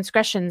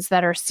transgressions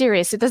that are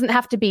serious. It doesn't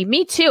have to be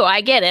me too. I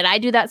get it. I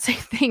do that same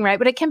thing, right?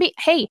 But it can be,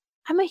 hey,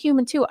 I'm a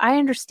human too. I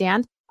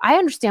understand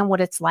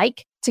what it's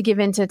like to give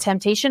into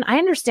temptation. I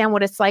understand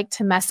what it's like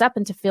to mess up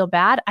and to feel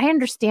bad. I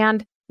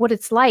understand what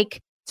it's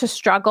like to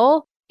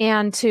struggle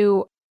and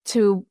to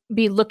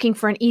be looking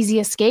for an easy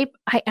escape.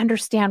 I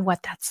understand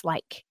what that's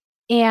like.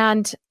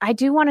 And I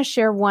do want to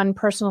share one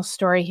personal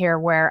story here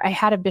where I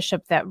had a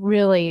bishop that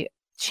really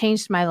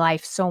changed my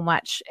life so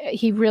much.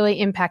 He really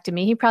impacted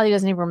me. He probably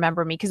doesn't even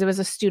remember me because it was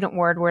a student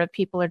ward where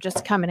people are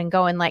just coming and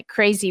going like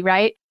crazy,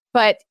 right?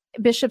 But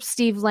Bishop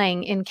Steve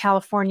Lang in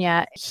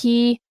California,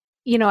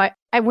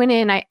 I went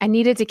in, I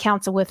needed to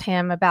counsel with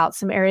him about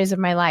some areas of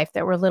my life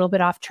that were a little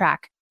bit off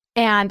track.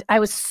 And I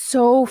was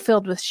so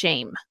filled with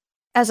shame,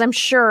 as I'm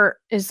sure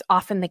is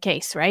often the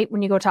case, right?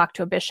 When you go talk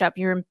to a bishop,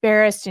 you're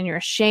embarrassed and you're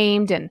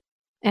ashamed.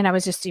 And I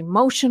was just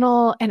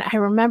emotional. And I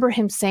remember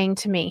him saying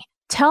to me,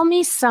 tell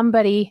me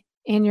somebody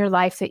in your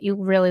life that you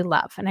really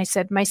love. And I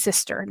said, my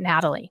sister,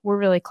 Natalie. We're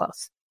really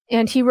close.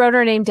 And he wrote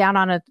her name down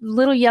on a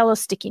little yellow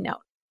sticky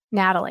note,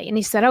 Natalie. And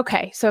he said,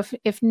 okay, so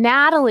if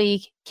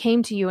Natalie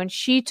came to you and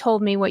she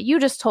told me what you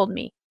just told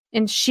me,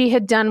 and she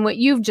had done what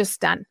you've just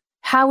done,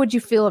 how would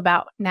you feel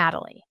about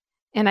Natalie?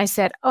 And I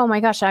said, oh my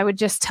gosh, I would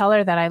just tell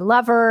her that I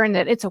love her and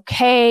that it's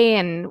okay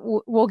and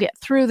we'll get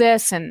through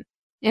this. And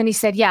he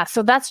said, yeah,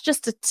 so that's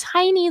just a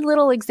tiny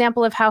little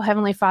example of how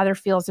Heavenly Father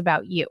feels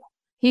about you.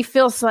 He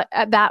feels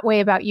that way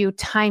about you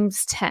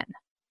times 10.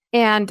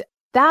 And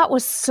that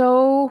was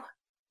so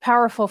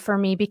powerful for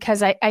me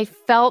because I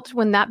felt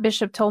when that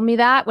bishop told me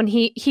that, when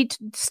he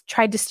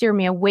tried to steer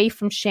me away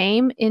from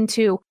shame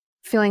into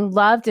feeling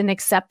loved and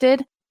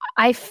accepted,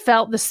 I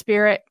felt the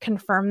Spirit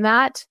confirm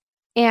that.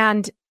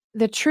 And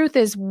the truth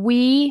is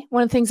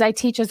one of the things I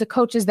teach as a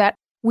coach is that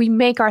we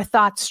make our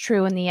thoughts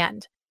true in the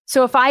end.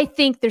 So if I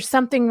think there's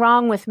something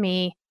wrong with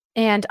me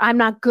and I'm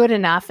not good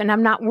enough and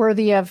I'm not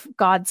worthy of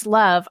God's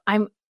love,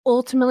 I'm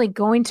ultimately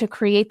going to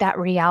create that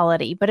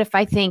reality. But if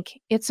I think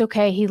it's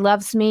okay, He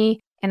loves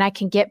me and I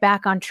can get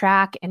back on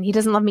track and He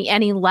doesn't love me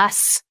any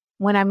less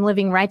when I'm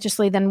living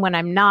righteously than when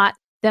I'm not,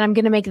 then I'm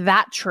going to make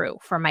that true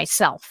for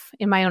myself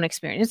in my own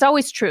experience. It's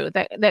always true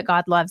that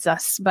God loves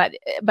us, but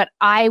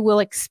I will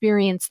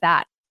experience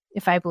that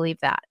if I believe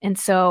that. And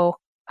so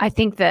I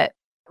think that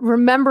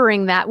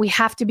remembering that we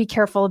have to be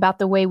careful about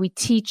the way we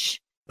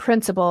teach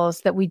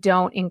principles that we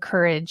don't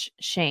encourage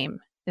shame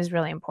is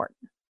really important.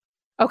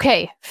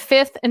 Okay,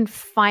 5th and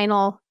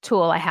final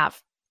tool I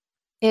have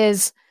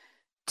is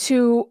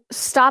to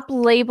stop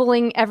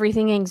labeling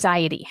everything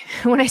anxiety.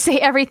 When I say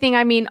everything,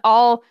 I mean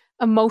all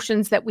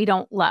emotions that we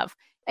don't love.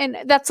 And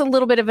that's a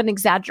little bit of an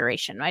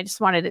exaggeration. I just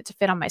wanted it to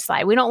fit on my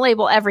slide. We don't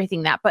label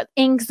everything that, but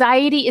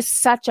anxiety is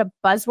such a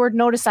buzzword.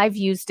 Notice I've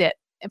used it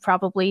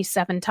probably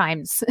 7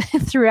 times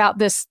throughout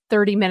this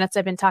 30 minutes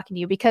I've been talking to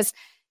you, because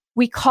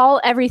we call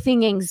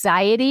everything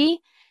anxiety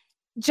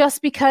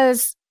just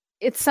because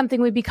it's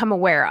something we become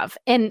aware of.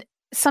 And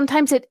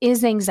sometimes it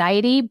is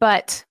anxiety,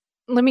 but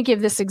let me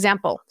give this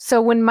example.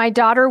 So when my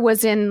daughter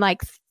was in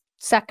like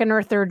 2nd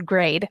or 3rd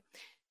grade,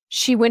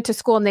 she went to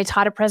school and they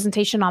taught a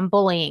presentation on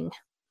bullying.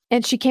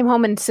 And she came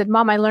home and said,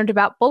 Mom, I learned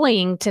about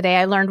bullying today.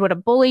 I learned what a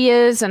bully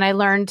is. And I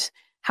learned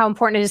how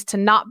important it is to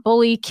not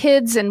bully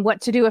kids and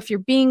what to do if you're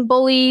being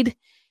bullied.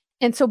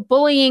 And so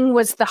bullying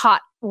was the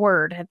hot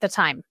word at the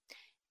time.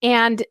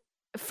 And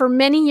for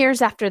many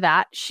years after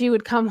that, she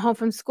would come home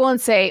from school and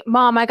say,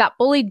 Mom, I got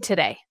bullied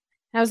today.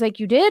 And I was like,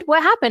 you did?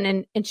 What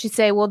happened? And she'd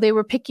say, well, they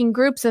were picking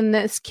groups. And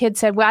this kid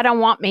said, well, I don't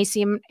want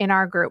Macy in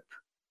our group.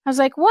 I was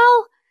like,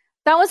 well,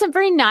 that wasn't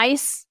very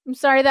nice. I'm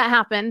sorry that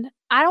happened.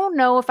 I don't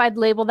know if I'd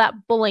label that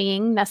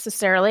bullying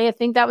necessarily. I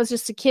think that was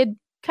just a kid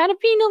kind of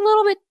being a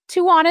little bit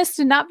too honest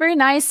and not very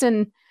nice.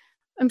 And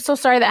I'm so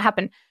sorry that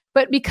happened.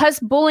 But because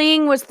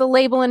bullying was the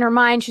label in her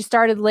mind, she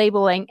started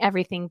labeling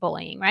everything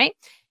bullying, right?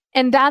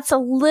 And that's a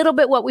little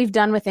bit what we've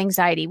done with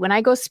anxiety. When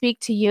I go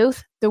speak to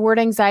youth, the word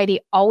anxiety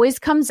always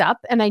comes up.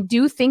 And I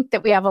do think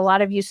that we have a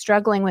lot of you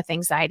struggling with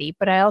anxiety,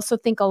 but I also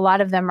think a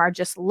lot of them are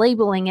just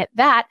labeling it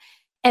that.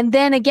 And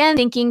then again,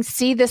 thinking,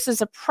 see, this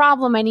is a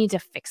problem. I need to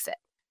fix it.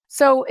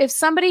 So if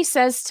somebody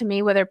says to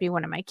me, whether it be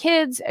one of my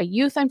kids, a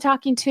youth I'm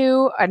talking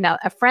to,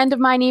 a friend of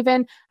mine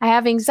even, I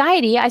have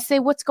anxiety, I say,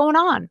 what's going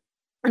on?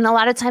 And a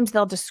lot of times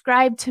they'll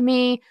describe to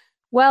me,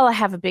 well, I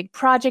have a big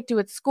project due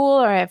at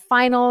school, or I have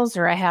finals,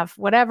 or I have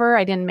whatever,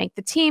 I didn't make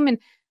the team. And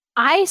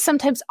I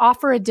sometimes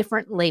offer a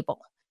different label.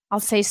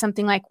 I'll say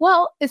something like,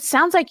 well, it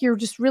sounds like you're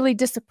just really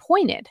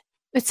disappointed.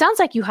 It sounds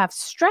like you have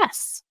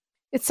stress.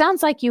 It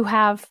sounds like you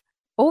have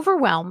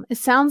overwhelm. It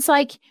sounds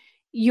like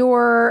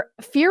you're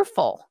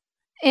fearful.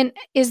 And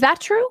is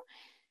that true?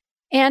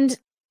 And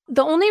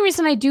the only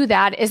reason I do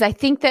that is I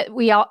think that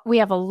we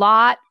have a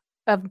lot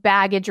of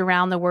baggage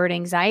around the word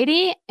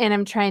anxiety, and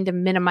I'm trying to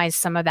minimize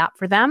some of that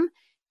for them.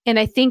 And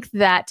I think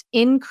that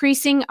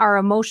increasing our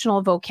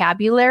emotional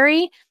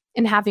vocabulary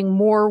and having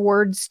more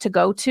words to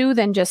go to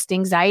than just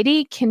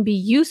anxiety can be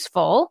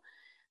useful.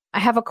 I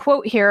have a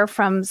quote here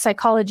from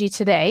Psychology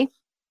Today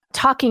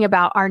talking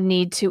about our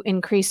need to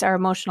increase our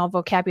emotional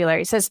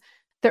vocabulary. It says,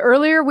 the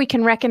earlier we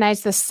can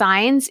recognize the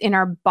signs in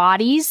our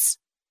bodies,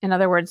 in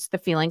other words, the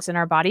feelings in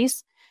our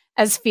bodies,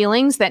 as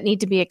feelings that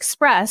need to be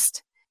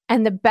expressed,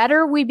 and the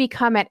better we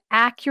become at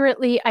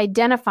accurately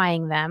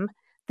identifying them,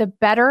 the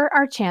better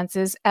our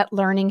chances at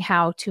learning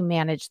how to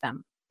manage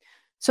them.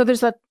 So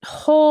there's a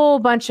whole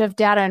bunch of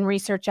data and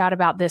research out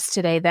about this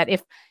today that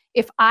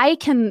if I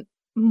can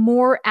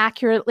more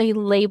accurately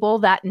label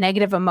that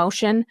negative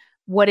emotion,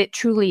 what it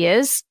truly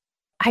is,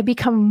 I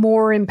become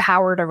more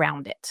empowered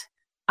around it.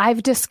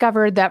 I've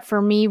discovered that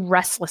for me,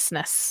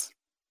 restlessness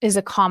is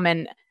a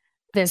common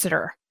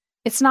visitor.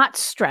 It's not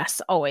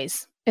stress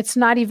always. It's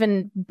not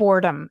even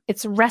boredom.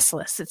 It's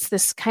restless. It's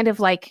this kind of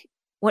like,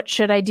 what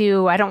should I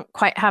do? I don't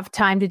quite have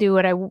time to do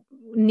what I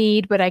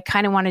need, but I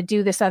kind of want to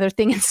do this other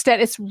thing instead.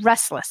 It's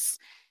restless.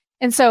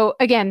 And so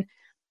again,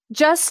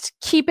 just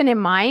keeping in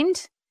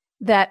mind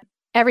that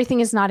everything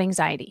is not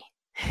anxiety.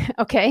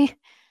 Okay.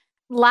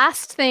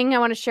 Last thing I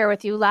want to share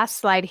with you, last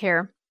slide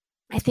here.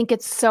 I think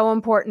it's so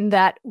important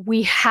that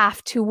we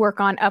have to work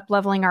on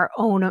up-leveling our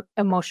own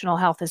emotional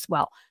health as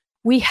well.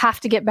 We have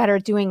to get better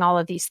at doing all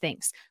of these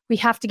things. We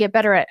have to get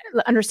better at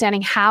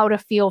understanding how to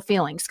feel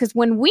feelings, because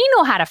when we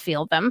know how to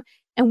feel them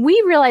and we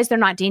realize they're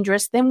not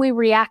dangerous, then we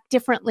react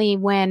differently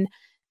when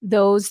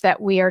those that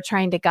we are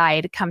trying to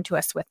guide come to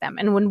us with them.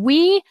 And when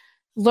we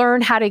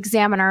learn how to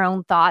examine our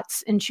own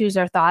thoughts and choose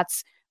our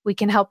thoughts, we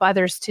can help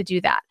others to do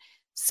that.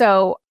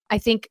 So I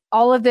think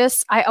all of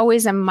this, I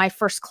always am my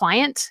first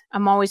client.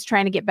 I'm always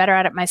trying to get better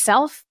at it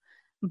myself,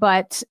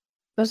 but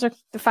those are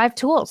the 5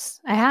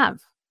 tools I have.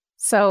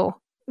 So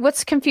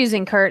what's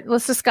confusing, Kurt?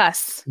 Let's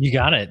discuss. You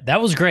got it. That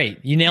was great.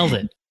 You nailed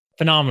it.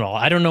 Phenomenal.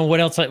 I don't know what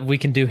else we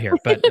can do here,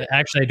 but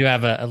actually I do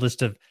have a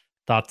list of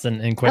thoughts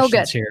and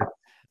questions here.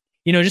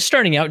 You know, just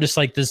starting out, just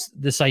like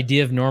this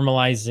idea of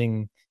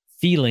normalizing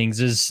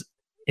feelings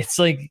it's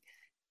like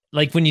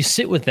when you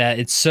sit with that,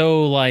 it's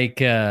so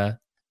like,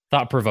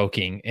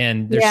 thought-provoking,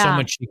 and there's so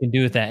much you can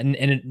do with that. And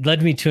it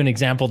led me to an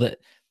example that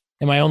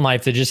in my own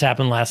life that just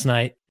happened last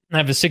night. I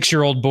have a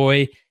 6-year-old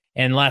boy,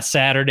 and last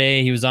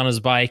Saturday he was on his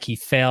bike, he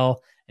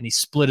fell, and he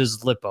split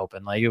his lip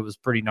open. Like, it was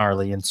pretty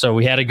gnarly. And so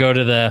we had to go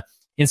to the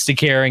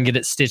Instacare and get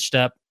it stitched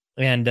up.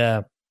 And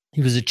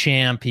he was a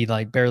champ. He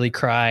like barely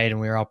cried,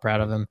 and we were all proud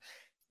of him.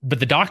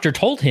 But the doctor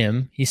told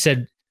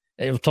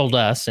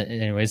us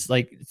anyways,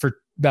 like for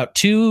about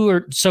 2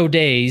 or so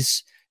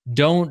days,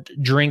 don't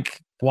drink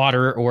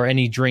water or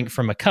any drink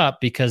from a cup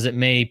because it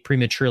may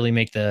prematurely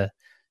make the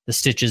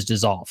stitches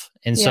dissolve.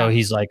 And so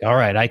he's like, all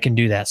right, I can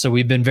do that. So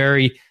we've been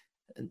very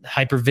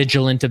hyper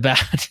vigilant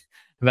about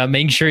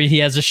making sure he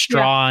has a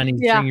straw and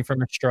he's drinking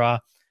from a straw.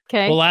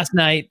 Okay. Well, last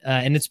night,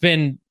 and it's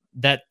been,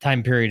 that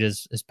time period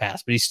has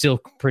passed, but he's still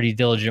pretty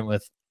diligent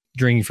with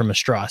drinking from a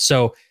straw.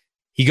 So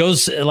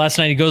last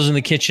night he goes in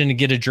the kitchen to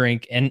get a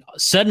drink, and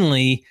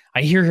suddenly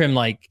I hear him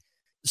like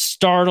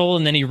startle,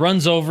 and then he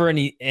runs over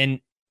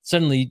and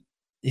suddenly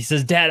he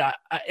says, Dad,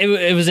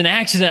 it was an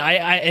accident.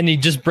 And he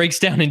just breaks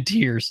down in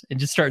tears and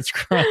just starts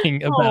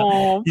crying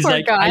about, he's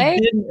like, guy. I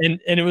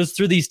didn't. And it was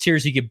through these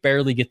tears, he could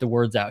barely get the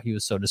words out. He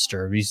was so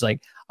disturbed. He's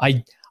like,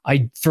 I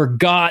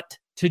forgot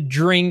to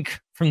drink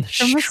from the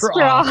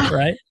straw.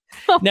 Right.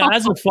 Now,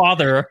 as a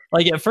father,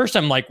 like at first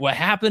I'm like, what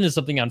happened? Is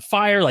something on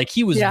fire? Like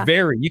he was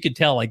you could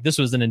tell like this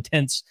was an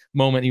intense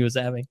moment he was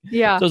having.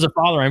 Yeah. So as a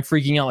father, I'm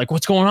freaking out, like,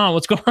 what's going on?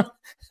 What's going on?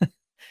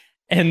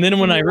 And then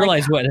when I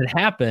realized what had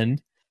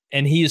happened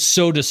and he is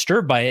so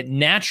disturbed by it,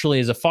 naturally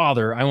as a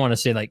father, I want to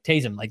say like,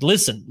 tase him, like,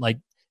 listen, like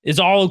it's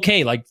all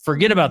okay. Like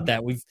forget about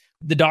that.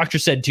 The doctor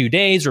said 2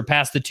 days, or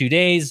past the 2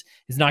 days.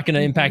 It's not going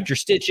to impact your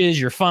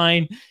stitches. You're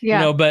fine.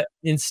 Yeah. But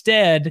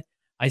instead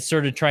I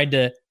sort of tried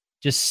to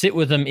just sit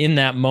with him in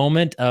that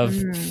moment of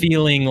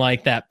feeling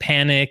like that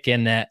panic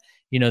and that,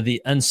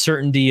 the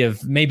uncertainty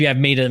of maybe I've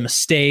made a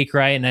mistake.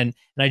 Right. And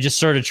I just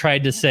sort of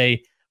tried to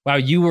say, wow,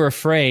 you were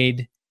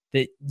afraid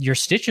that your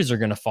stitches are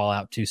going to fall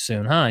out too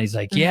soon, huh? He's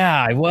like,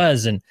 yeah, I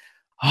was. And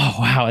oh,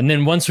 wow. And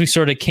then once we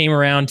sort of came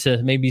around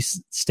to maybe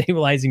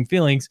stabilizing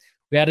feelings,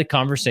 we had a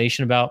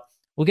conversation about,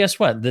 well, guess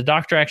what? The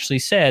doctor actually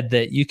said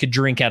that you could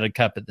drink out of a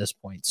cup at this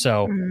point.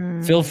 So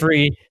feel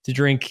free to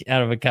drink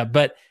out of a cup.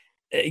 But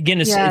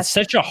again, it's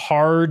such a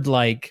hard,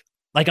 like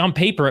on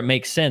paper, it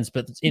makes sense.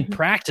 But in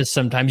practice,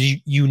 sometimes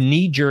you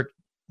need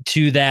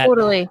to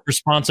that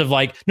response of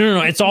like, no,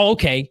 it's all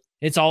okay.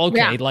 It's all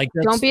okay. Yeah. Like,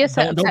 don't be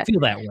upset. Don't feel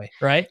that way,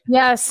 right?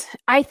 Yes,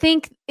 I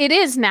think it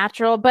is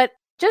natural, but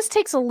just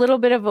takes a little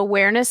bit of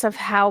awareness of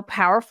how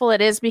powerful it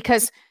is,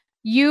 because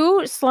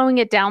you slowing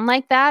it down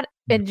like that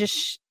and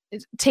just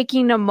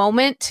taking a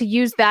moment to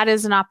use that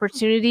as an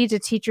opportunity to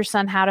teach your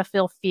son how to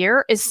feel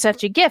fear is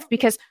such a gift,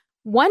 because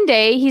one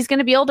day he's going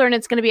to be older and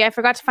it's going to be, I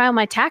forgot to file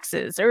my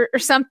taxes or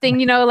something,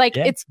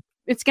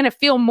 it's going to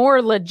feel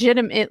more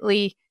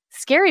legitimately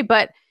scary,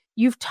 but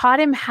you've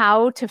taught him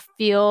how to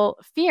feel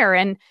fear.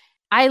 And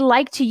I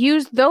like to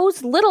use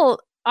those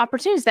little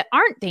opportunities that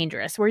aren't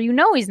dangerous, where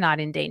he's not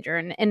in danger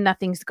and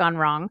nothing's gone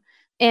wrong.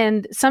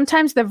 And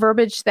sometimes the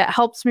verbiage that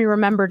helps me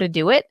remember to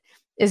do it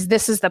is,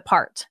 this is the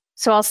part.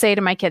 So I'll say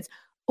to my kids,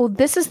 oh,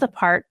 this is the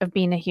part of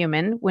being a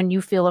human when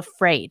you feel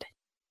afraid,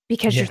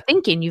 because you're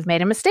thinking you've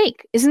made a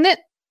mistake. Isn't it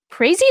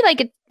crazy?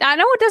 Like, I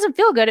know it doesn't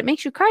feel good. It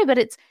makes you cry, but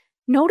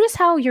notice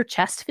how your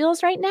chest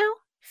feels right now. You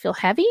feel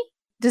heavy?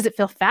 Does it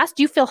feel fast?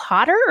 Do you feel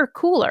hotter or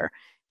cooler?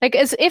 Like,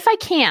 as if I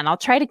can, I'll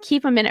try to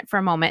keep them in it for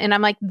a moment. And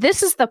I'm like,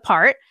 this is the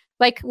part,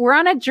 like we're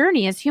on a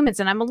journey as humans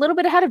and I'm a little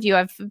bit ahead of you.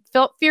 I've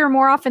felt fear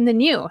more often than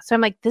you. So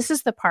I'm like, this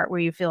is the part where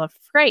you feel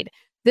afraid.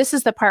 This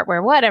is the part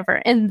where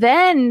whatever. And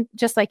then,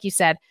 just like you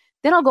said,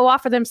 then I'll go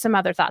offer them some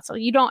other thoughts. So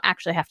you don't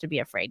actually have to be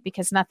afraid,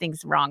 because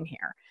nothing's wrong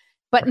here.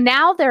 But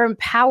now they're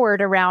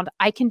empowered around,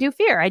 I can do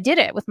fear. I did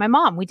it with my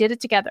mom. We did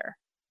it together,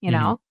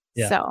 Yeah.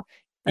 So.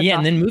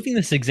 And then moving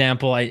this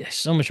example, I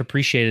so much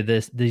appreciated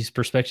these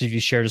perspectives you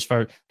shared, as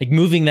far like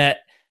moving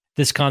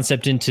this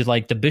concept into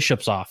like the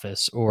bishop's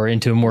office or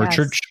into a more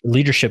church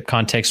leadership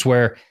context,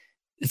 where,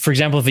 for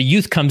example, if a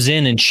youth comes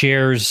in and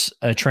shares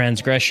a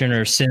transgression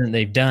or sin that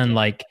they've done,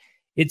 like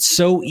it's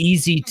so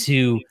easy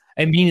to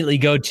immediately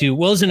go to,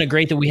 well, isn't it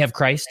great that we have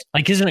Christ?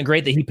 Like, isn't it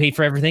great that he paid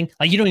for everything?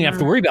 Like, you don't even have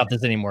to worry about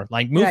this anymore.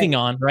 Like moving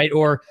on, right?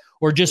 Or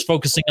just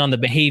focusing on the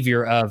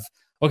behavior of,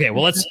 okay,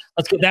 well, let's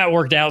get that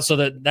worked out so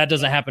that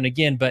doesn't happen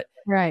again. But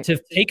to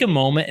take a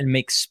moment and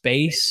make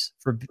space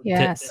for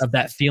of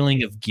that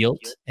feeling of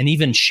guilt and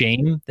even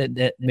shame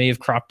that may have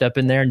cropped up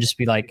in there, and just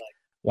be like,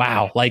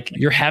 wow, like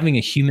you're having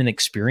a human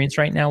experience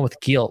right now with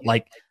guilt.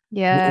 Like,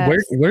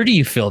 where do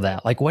you feel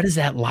that? Like, what is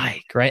that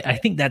like? Right? I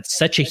think that's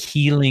such a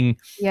healing,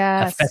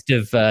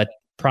 effective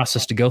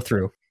process to go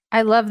through.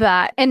 I love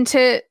that. And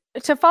to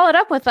follow it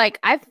up with, like,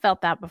 I've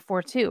felt that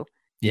before too.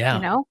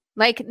 Yeah.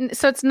 Like,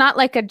 so it's not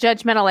like a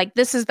judgmental, like,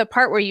 this is the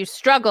part where you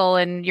struggle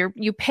and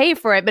you pay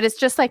for it, but it's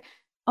just like,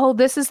 oh,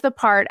 this is the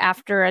part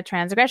after a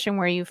transgression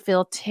where you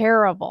feel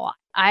terrible.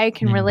 I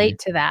can relate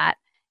to that.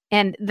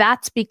 And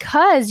that's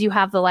because you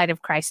have the light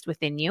of Christ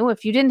within you.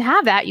 If you didn't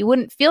have that, you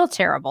wouldn't feel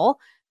terrible.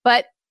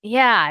 But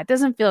it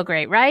doesn't feel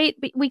great, right?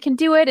 But we can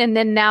do it. And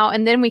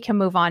then we can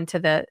move on to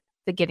the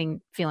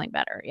feeling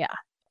better. Yeah.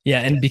 Yeah.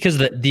 And because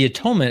the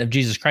atonement of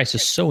Jesus Christ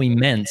is so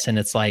immense, and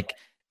it's like,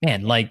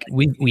 man, like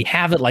we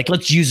have it, like,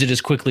 let's use it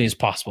as quickly as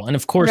possible. And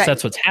of course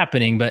that's what's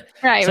happening, but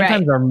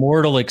sometimes our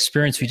mortal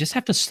experience, we just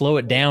have to slow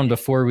it down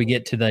before we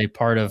get to the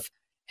part of,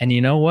 and you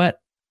know what?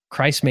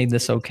 Christ made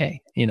this okay,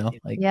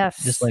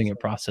 just letting it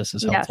process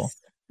is helpful.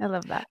 I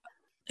love that.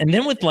 And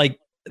then with like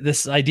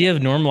this idea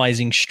of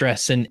normalizing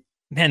stress, and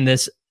man,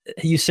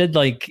 you said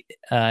like,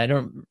 I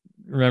don't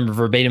remember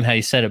verbatim how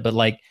you said it, but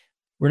like,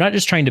 we're not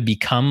just trying to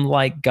become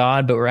like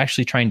God, but we're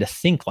actually trying to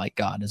think like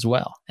God as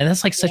well. And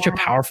that's like such a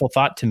powerful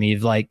thought to me,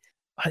 of like,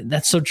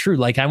 that's so true.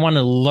 Like, I want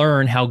to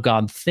learn how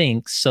God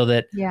thinks so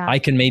that I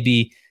can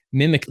maybe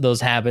mimic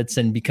those habits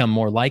and become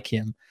more like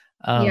him.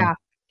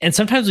 And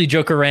sometimes we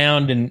joke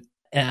around, and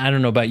I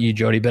don't know about you,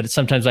 Jody, but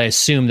sometimes I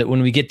assume that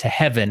when we get to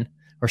heaven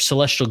or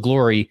celestial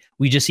glory,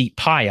 we just eat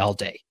pie all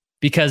day.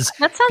 Because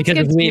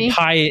if we ate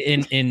pie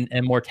in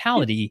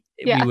immortality,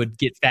 we would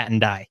get fat and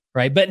die,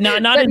 right? But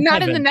not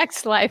in the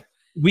next life.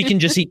 We can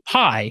just eat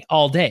pie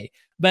all day.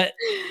 But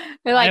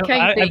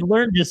I've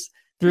learned just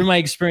through my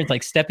experience,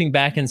 like stepping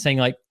back and saying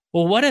like,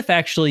 well, what if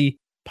actually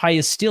pie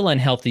is still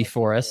unhealthy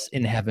for us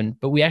in heaven,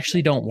 but we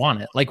actually don't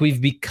want it? Like,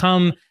 we've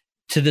become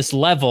to this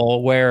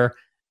level where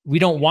we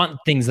don't want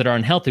things that are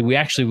unhealthy. We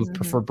actually would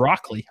prefer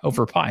broccoli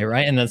over pie,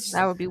 right? And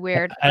that would be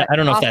weird. I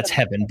don't know if that's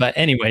heaven, but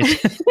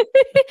anyways,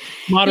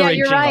 moderation. Yeah,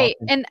 you're right.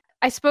 And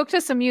I spoke to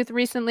some youth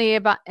recently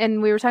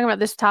and we were talking about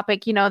this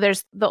topic.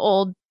 There's the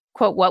old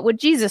quote, "What would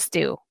Jesus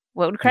do?"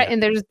 What would Christ?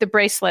 And there's the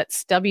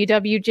bracelets,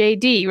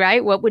 WWJD,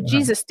 right? What would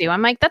Jesus do?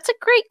 I'm like, that's a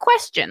great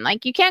question.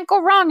 Like, you can't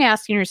go wrong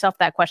asking yourself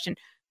that question.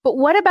 But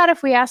what about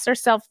if we asked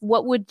ourselves,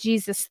 what would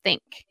Jesus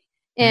think?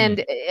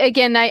 And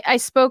again, I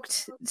spoke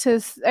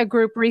to a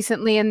group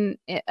recently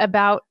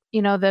about,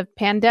 the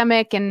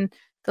pandemic and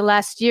the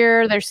last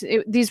year.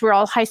 These were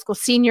all high school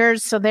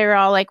seniors. So they're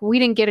all like, we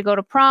didn't get to go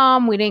to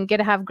prom. We didn't get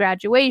to have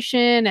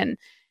graduation. And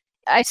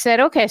I said,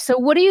 okay, so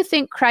what do you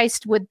think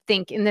Christ would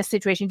think in this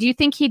situation? Do you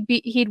think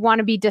he'd want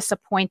to be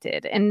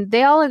disappointed? And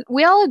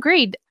we all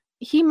agreed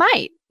he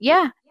might.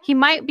 Yeah, he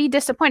might be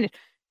disappointed.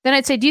 Then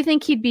I'd say, do you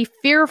think he'd be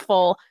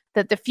fearful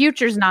that the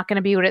future's not going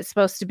to be what it's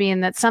supposed to be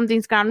and that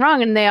something's gone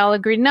wrong? And they all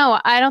agreed, no,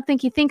 I don't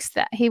think he thinks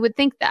that. He would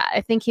think that. I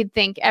think he'd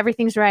think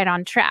everything's right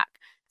on track.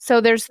 So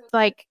there's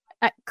like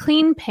a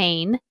clean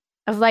pain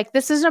of like,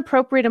 this is an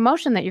appropriate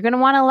emotion that you're going to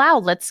want to allow.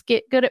 Let's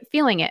get good at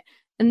feeling it.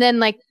 And then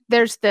like,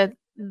 there's the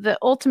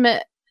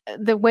ultimate,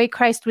 the way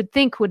Christ would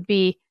think would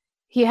be,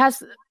 he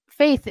has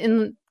faith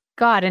in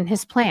God and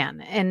his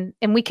plan. And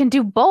we can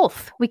do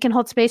both. We can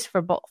hold space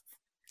for both.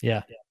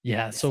 Yeah.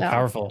 Yeah. So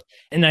powerful.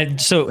 And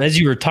so as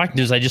you were talking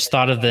to us, I just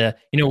thought of the,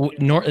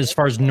 as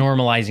far as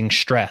normalizing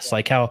stress,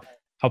 like how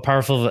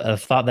powerful a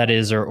thought that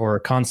is, or a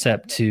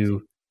concept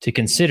to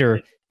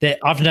consider, that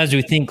oftentimes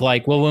we think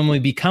like, well, when we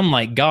become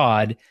like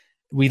God,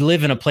 we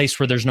live in a place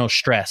where there's no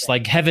stress.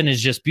 Like heaven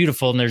is just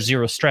beautiful and there's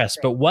zero stress.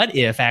 But what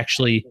if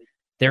actually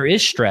there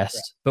is stress,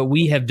 but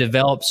we have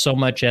developed so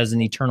much as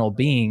an eternal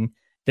being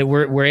that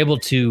we're able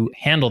to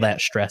handle that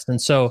stress?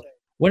 And so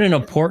what an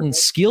important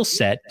skill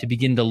set to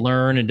begin to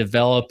learn and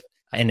develop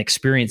and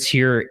experience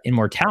here in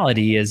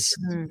mortality is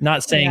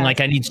not saying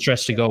like I need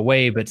stress to go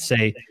away, but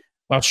say,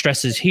 well,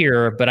 stress is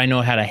here, but I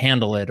know how to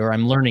handle it, or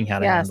I'm learning how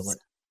to handle it.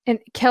 And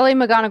Kelly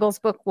McGonigal's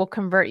book will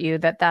convert you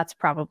that's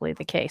probably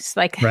the case.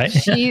 Like right?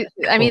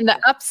 The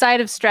upside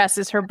of stress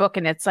is her book.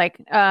 And it's like,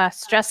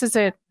 stress is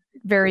a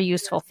very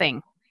useful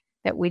thing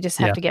that we just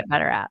have to get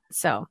better at.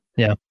 So,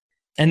 yeah.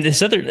 And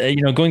this other,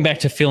 going back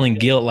to feeling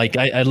guilt, like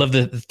I love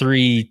the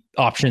three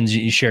options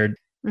you shared: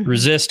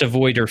 resist,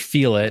 avoid, or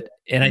feel it.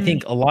 And I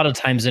think a lot of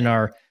times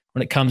when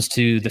it comes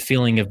to the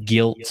feeling of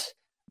guilt,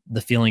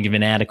 the feeling of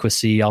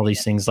inadequacy, all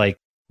these things, like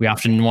we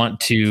often want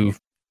to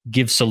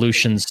give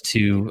solutions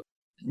to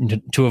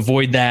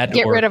avoid that,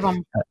 get rid of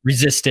them,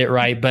 resist it.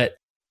 Right. But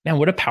man,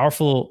 what a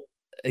powerful,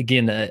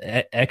 again,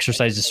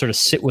 exercise to sort of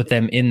sit with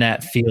them in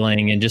that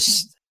feeling and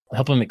just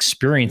help them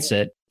experience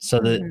it. So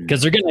that,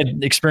 because they're going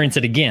to experience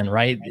it again,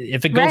 right?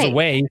 If it goes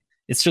away,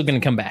 it's still going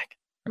to come back.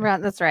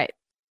 Right. That's right.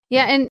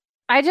 Yeah. And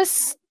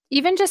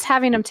even just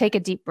having them take a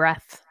deep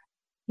breath,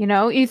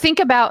 you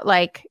think about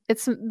like,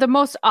 it's the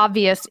most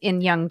obvious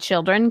in young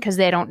children because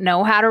they don't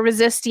know how to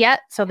resist yet.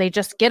 So they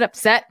just get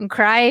upset and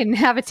cry and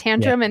have a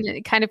tantrum and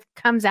it kind of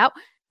comes out,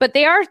 but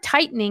they are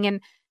tightening.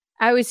 And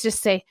I always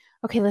just say,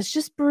 okay, let's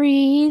just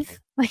breathe.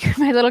 Like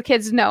my little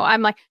kids know,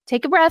 I'm like,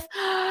 take a breath.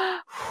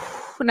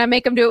 And I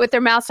make them do it with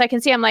their mouth so I can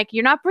see. I'm like,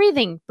 you're not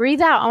breathing.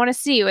 Breathe out. I want to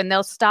see you. And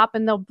they'll stop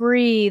and they'll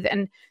breathe.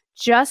 And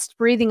just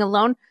breathing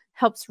alone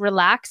helps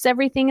relax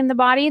everything in the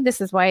body. This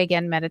is why,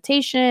 again,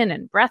 meditation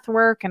and breath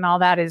work and all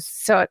that is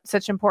such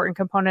an important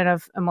component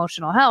of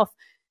emotional health.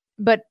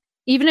 But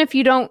even if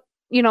you don't,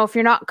 if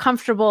you're not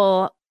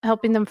comfortable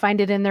helping them find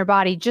it in their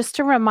body, just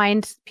to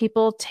remind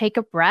people, take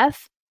a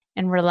breath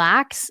and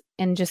relax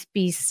and just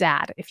be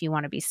sad if you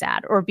want to be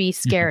sad, or be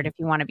scared if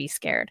you want to be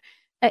scared.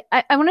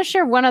 I want to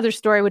share one other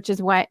story, which is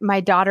why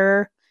my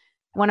daughter,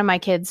 one of my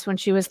kids, when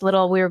she was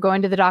little, we were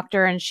going to the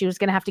doctor and she was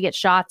going to have to get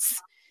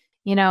shots,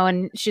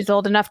 and she's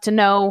old enough to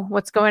know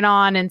what's going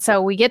on. And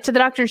so we get to the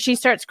doctor and she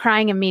starts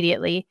crying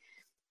immediately.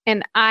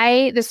 And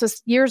this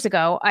was years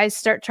ago, I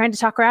start trying to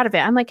talk her out of it.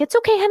 I'm like, it's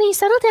okay, honey,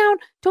 settle down.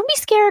 Don't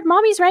be scared.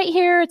 Mommy's right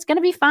here. It's going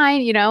to be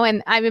fine,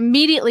 and I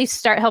immediately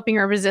start helping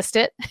her resist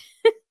it.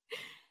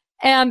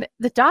 And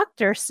the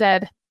doctor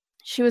said,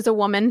 she was a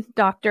woman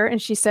doctor,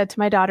 and she said to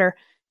my daughter,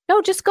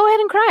 no, just go ahead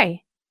and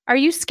cry. Are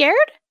you scared?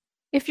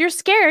 If you're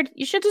scared,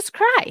 you should just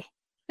cry.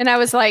 And I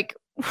was like,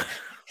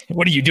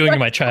 what are you doing to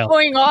my child? What's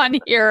going on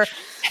here?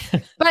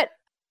 But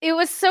it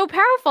was so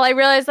powerful. I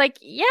realized, like,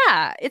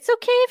 yeah, it's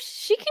okay if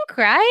she can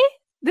cry.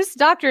 This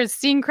doctor has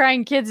seen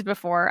crying kids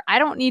before. I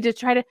don't need to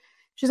try to.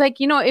 She's like,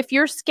 if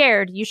you're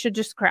scared, you should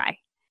just cry.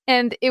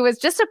 And it was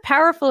just a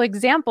powerful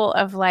example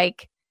of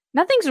like,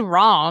 nothing's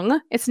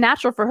wrong. It's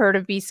natural for her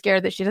to be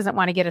scared that she doesn't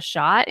want to get a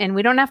shot. And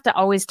we don't have to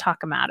always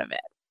talk them out of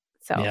it.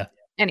 So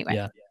anyway.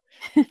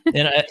 Yeah.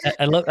 And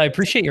I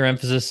appreciate your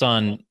emphasis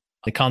on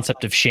the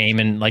concept of shame.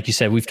 And like you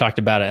said, we've talked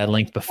about it at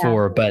length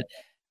before, but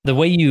the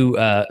way you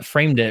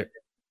framed it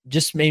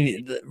just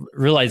made me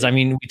realize,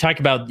 we talk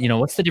about,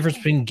 what's the difference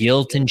between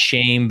guilt and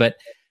shame, but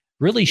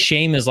really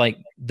shame is like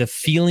the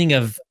feeling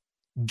of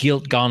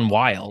guilt gone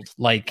wild,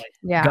 like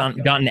Yeah.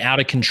 gotten out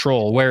of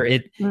control, where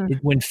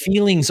when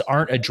feelings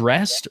aren't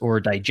addressed or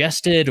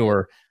digested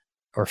or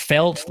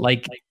felt,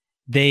 like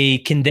they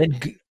can then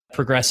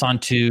progress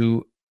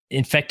onto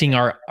infecting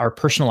our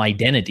personal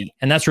identity.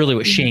 And that's really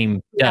what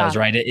shame does,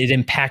 right? It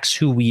impacts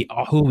who we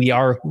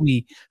are,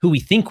 who we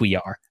think we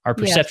are, our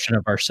perception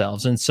of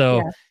ourselves. And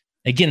so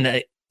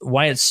again,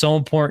 why it's so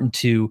important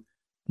to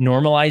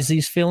normalize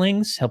these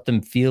feelings, help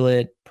them feel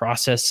it,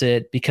 process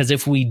it, because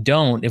if we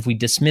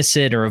dismiss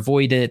it or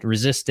avoid it,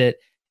 resist it,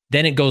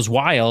 then it goes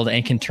wild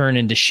and can turn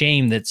into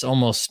shame that's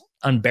almost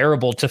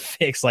unbearable to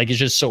fix. Like, it's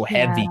just so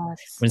heavy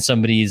when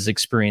somebody's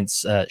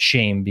experienced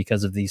shame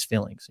because of these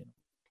feelings.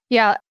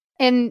 Yeah.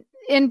 And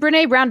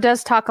Brene Brown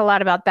does talk a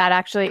lot about that,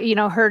 actually. You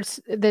know,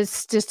 the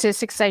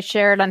statistics I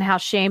shared on how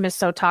shame is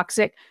so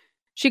toxic.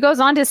 She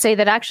goes on to say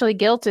that actually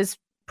guilt is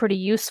pretty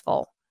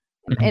useful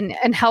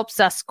and helps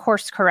us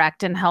course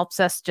correct and helps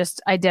us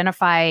just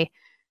identify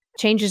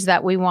changes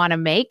that we want to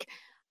make.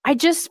 I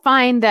just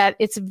find that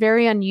it's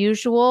very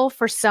unusual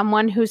for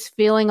someone who's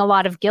feeling a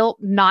lot of guilt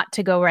not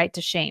to go right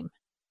to shame.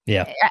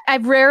 Yeah. I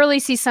rarely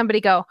see somebody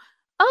go,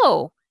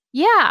 oh,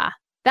 yeah,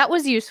 that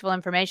was useful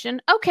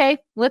information. Okay,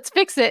 let's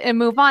fix it and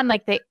move on.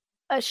 Like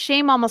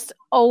shame almost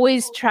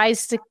always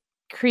tries to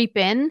creep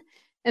in.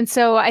 And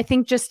so I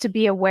think just to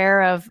be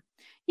aware of,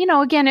 you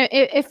know, again,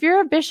 if you're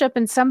a bishop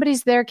and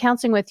somebody's there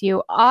counseling with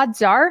you,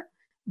 odds are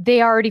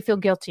they already feel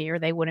guilty or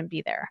they wouldn't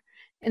be there.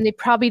 And they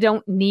probably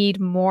don't need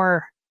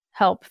more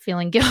help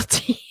feeling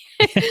guilty.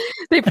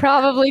 They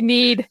probably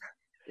need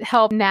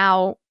help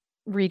now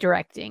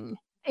redirecting.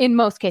 In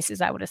most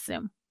cases, I would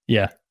assume.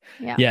 Yeah.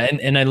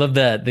 And I love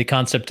the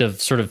concept of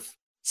sort of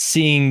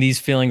seeing these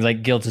feelings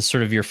like guilt as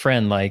sort of your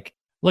friend. Like,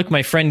 look,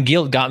 my friend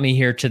guilt got me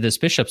here to this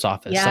bishop's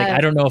office. Like,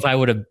 I don't know if I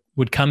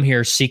would come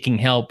here seeking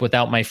help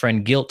without my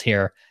friend guilt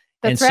here.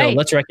 That's so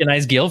let's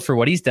recognize guilt for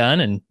what he's done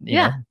and you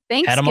know,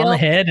 thanks, pat him guilt. on the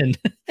head and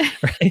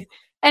right.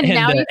 and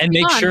now and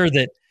make sure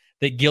that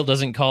guilt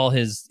doesn't call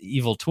his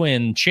evil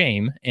twin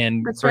shame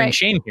and bring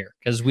shame here,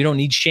 because we don't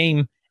need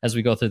shame as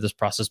we go through this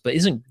process. But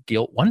isn't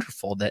guilt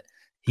wonderful that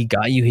he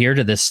got you here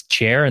to this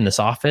chair in this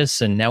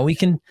office, and now we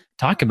can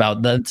talk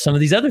about some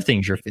of these other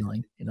things you're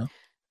feeling, you know?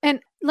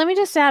 And let me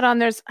just add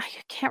on, I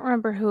can't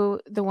remember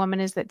who the woman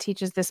is that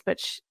teaches this,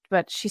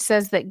 but she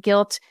says that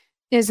guilt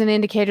is an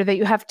indicator that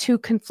you have two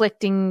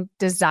conflicting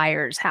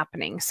desires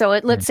happening. So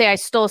let's say I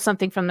stole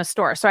something from the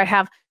store. So I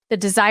have the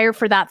desire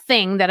for that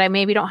thing that I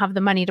maybe don't have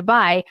the money to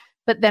buy,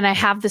 but then I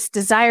have this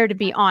desire to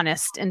be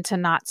honest and to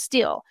not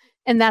steal.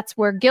 And that's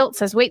where guilt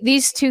says, wait,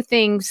 these two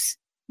things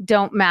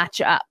don't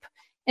match up.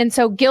 And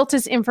so guilt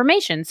is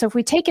information. So if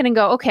we take it and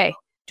go, okay,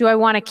 do I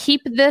want to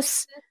keep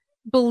this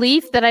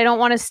belief that I don't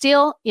want to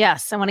steal?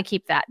 Yes, I want to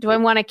keep that. Do I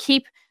want to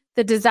keep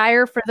the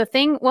desire for the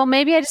thing? Well,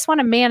 maybe I just want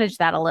to manage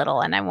that a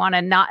little and I want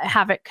to not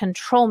have it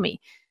control me.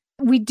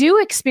 We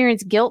do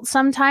experience guilt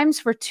sometimes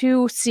for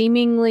two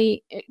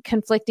seemingly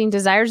conflicting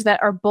desires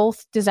that are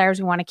both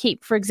desires we want to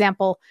keep. For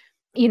example,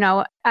 you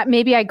know,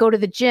 maybe I go to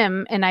the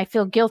gym and I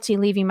feel guilty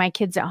leaving my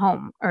kids at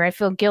home, or I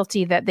feel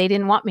guilty that they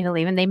didn't want me to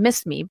leave and they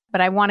missed me, but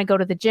I want to go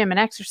to the gym and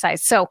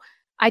exercise. So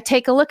I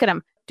take a look at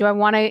them. Do I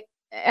want to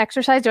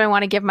exercise? Do I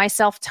want to give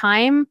myself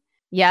time?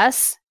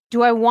 Yes.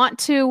 Do I want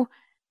to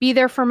be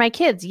there for my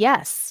kids?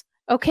 Yes.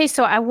 Okay.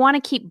 So I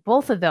want to keep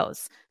both of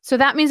those. So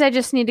that means I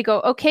just need to go,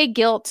 okay,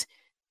 guilt,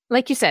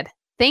 like you said,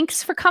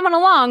 thanks for coming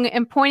along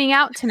and pointing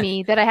out to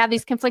me that I have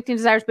these conflicting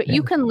desires, but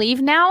you can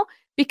leave now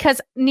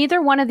because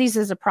neither one of these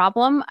is a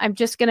problem. I'm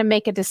just going to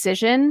make a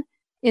decision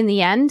in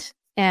the end,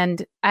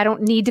 and I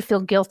don't need to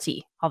feel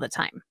guilty all the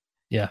time.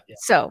 Yeah.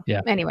 So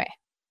anyway.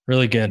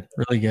 Really good.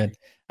 Really good.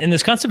 And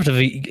this concept of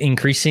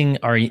increasing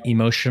our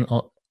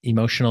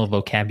emotional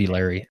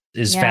vocabulary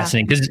is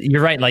fascinating, because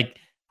you're right. Like,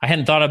 I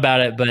hadn't thought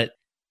about it, but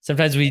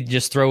sometimes we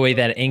just throw away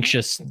that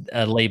anxious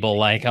label,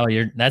 like, oh,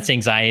 that's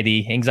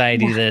anxiety,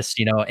 this,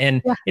 you know,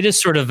 and it is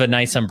sort of a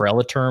nice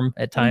umbrella term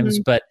at times,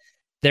 but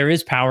there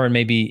is power in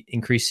maybe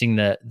increasing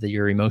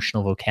your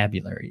emotional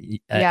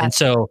vocabulary. And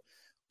so,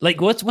 like,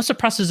 what's the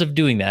process of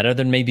doing that, other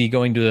than maybe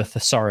going to a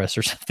thesaurus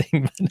or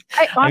something?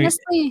 I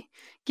honestly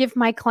give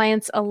my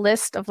clients a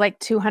list of like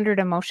 200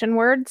 emotion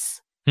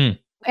words.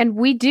 And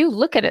we do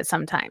look at it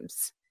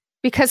sometimes,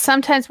 because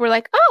sometimes we're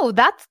like, oh,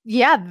 that's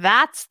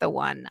the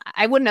one.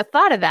 I wouldn't have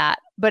thought of that,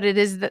 but it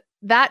is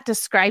that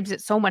describes it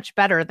so much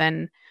better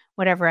than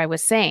whatever I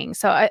was saying.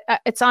 So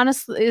it's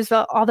honestly,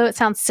 although it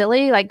sounds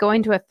silly, like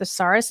going to a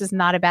thesaurus is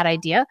not a bad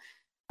idea.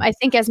 I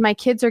think as my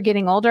kids are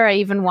getting older, I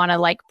even want to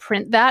like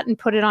print that and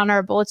put it on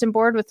our bulletin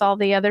board with all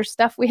the other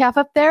stuff we have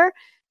up there.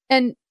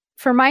 And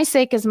for my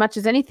sake, as much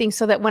as anything,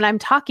 so that when I'm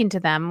talking to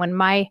them, when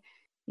my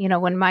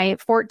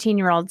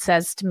 14-year-old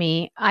says to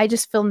me, I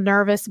just feel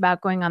nervous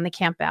about going on the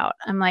camp out,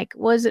 I'm like,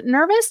 was it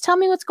nervous? Tell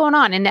me what's going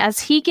on. And as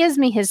he gives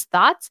me his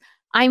thoughts,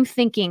 I'm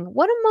thinking,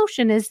 what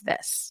emotion is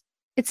this?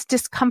 It's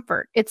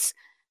discomfort. It's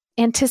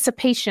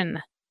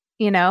anticipation.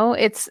 I'm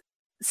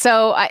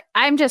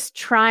just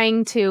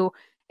trying to,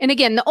 and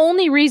again, the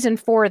only reason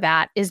for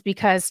that is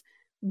because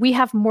we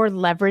have more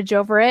leverage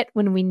over it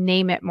when we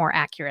name it more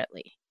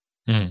accurately.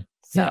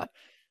 So,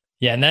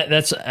 yeah. And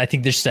that's, I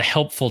think there's a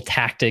helpful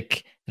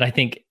tactic that I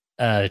think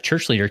a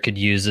church leader could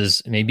use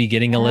is maybe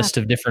getting a list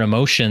of different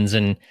emotions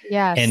and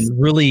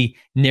really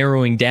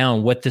narrowing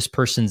down what this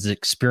person's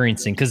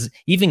experiencing. Because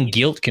even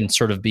guilt can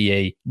sort of be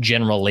a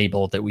general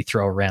label that we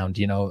throw around,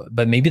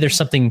 but maybe there's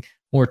something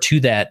more to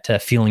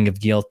that feeling of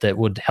guilt that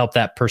would help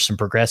that person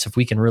progress if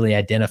we can really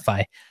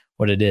identify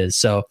what it is.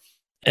 So,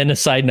 and a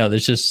side note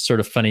that's just sort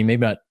of funny,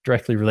 maybe not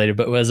directly related,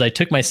 but as I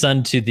took my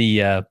son to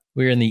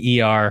we were in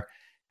the ER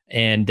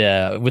and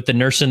with the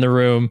nurse in the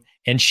room,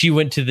 and she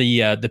went to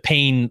the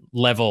pain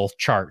level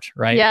chart,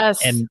 right?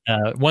 Yes. And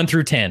 1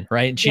 through 10,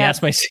 right? And she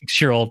asked my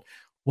 6-year-old,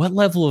 "What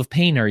level of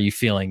pain are you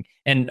feeling?"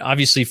 And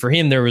obviously for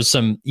him, there was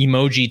some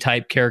emoji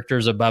type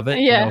characters above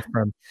it,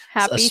 from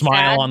happy, a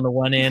smile sad on the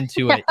one end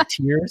to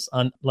tears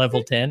on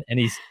level 10. And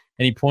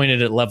he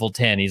pointed at level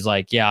 10. He's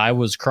like, "Yeah, I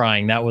was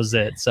crying. That was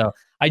it." So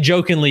I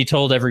jokingly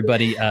told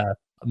everybody,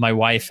 my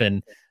wife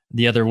and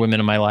the other women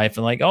in my life,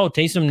 and like, "Oh,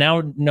 Taysom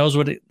now knows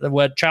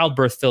what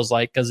childbirth feels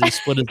like because he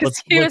split his lip."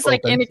 He was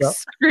like in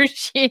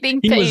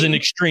excruciating pain. He was in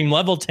extreme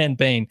level 10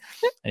 pain.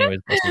 Anyways,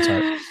 bless his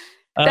heart.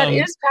 That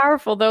is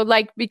powerful though,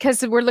 like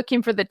because we're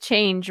looking for the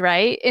change,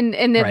 right? And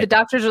the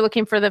doctors are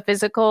looking for the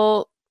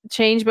physical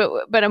change,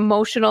 but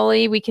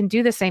emotionally we can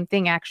do the same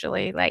thing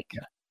actually. Like,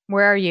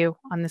 where are you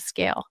on the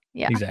scale?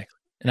 Yeah, exactly.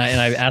 And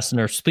I asked the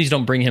nurse, please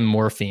don't bring him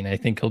morphine. I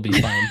think he'll be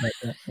fine.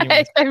 But,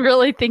 I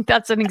really think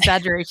that's an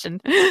exaggeration.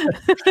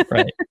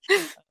 Right.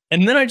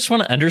 And then I just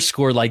want to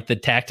underscore like the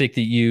tactic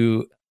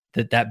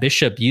that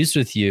bishop used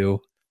with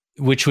you,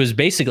 which was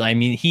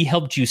basically, he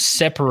helped you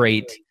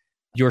separate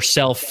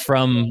yourself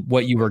from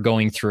what you were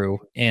going through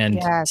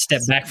and step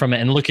back from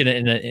it and look at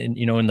it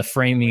in the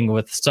framing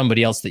with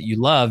somebody else that you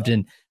loved.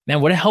 And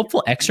man, what a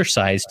helpful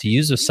exercise to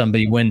use with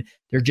somebody when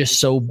they're just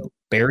so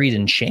buried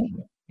in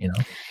shame.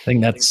 I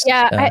think that's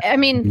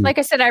like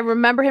I said, I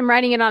remember him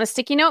writing it on a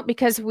sticky note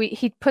because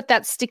he put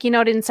that sticky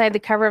note inside the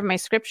cover of my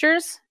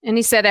scriptures, and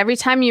he said, every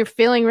time you're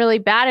feeling really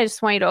bad, I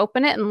just want you to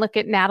open it and look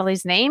at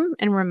Natalie's name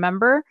and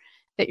remember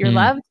that you're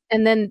loved.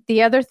 And then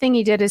the other thing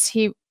he did is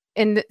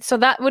so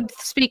that would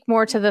speak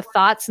more to the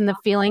thoughts and the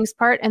feelings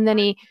part. And then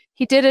he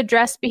did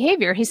address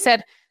behavior. He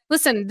said,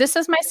 listen, this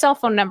is my cell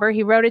phone number.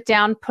 He wrote it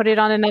down, put it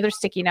on another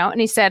sticky note,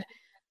 and he said,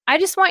 I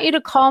just want you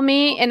to call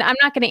me, and I'm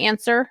not going to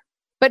answer,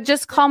 but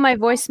just call my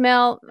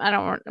voicemail,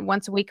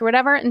 once a week or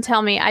whatever, and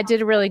tell me I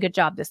did a really good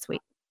job this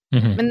week.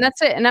 Mm-hmm. And that's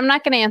it. And I'm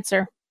not going to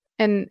answer.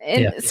 And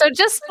so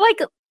just like,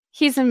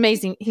 he's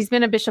amazing. He's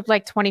been a bishop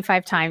like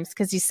 25 times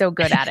because he's so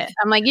good at it.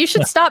 I'm like, you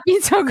should stop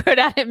being so good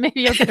at it.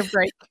 Maybe you'll get a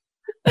break.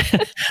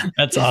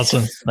 That's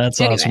awesome.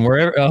 Awesome.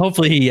 Wherever,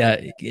 hopefully he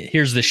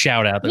hears the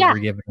shout out that we're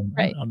giving him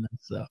on this.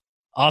 So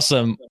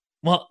awesome.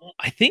 Well,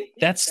 I think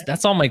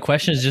that's all my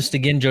questions. Just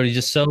again, Jody,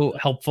 just so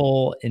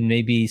helpful in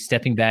maybe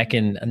stepping back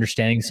and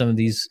understanding some of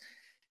these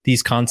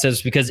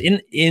concepts, because in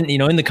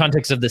the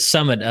context of the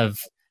summit of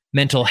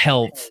mental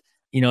health,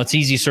 it's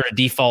easy to sort of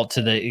default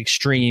to the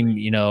extreme,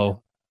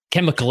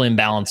 chemical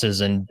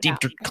imbalances and deep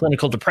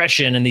clinical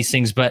depression and these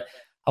things. But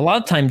a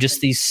lot of time,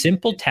 just these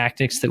simple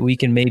tactics that we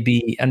can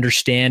maybe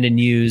understand and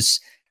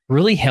use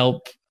really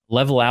help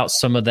level out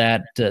some of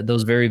that,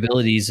 those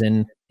variabilities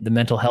in the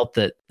mental health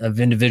of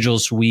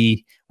individuals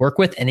we work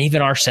with, and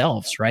even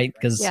ourselves, right?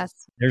 Because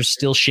there's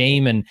still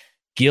shame and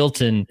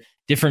guilt and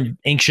different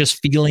anxious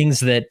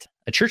feelings that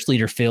a church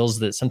leader feels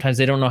that sometimes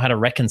they don't know how to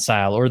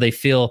reconcile, or they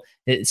feel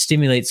it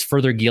stimulates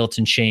further guilt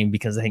and shame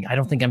because they think, I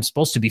don't think I'm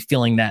supposed to be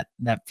feeling that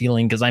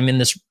feeling because I'm in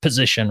this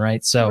position,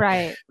 right? So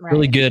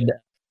really good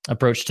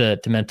approach to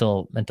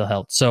mental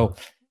health. So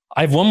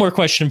I have one more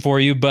question for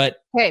you, but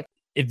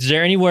is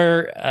there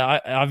anywhere,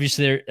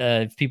 obviously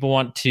if people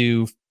want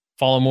to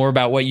follow more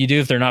about what you do,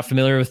 if they're not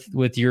familiar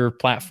with your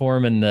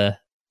platform and the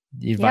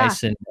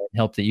advice and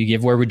help that you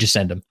give, where would you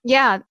send them?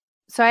 Yeah.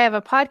 So I have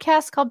a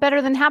podcast called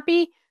Better Than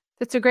Happy.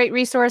 That's a great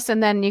resource.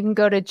 And then you can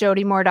go to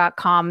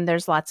jodymoore.com.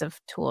 There's lots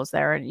of tools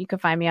there. You can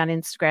find me on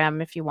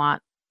Instagram if you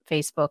want,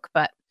 Facebook,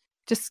 but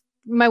just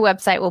my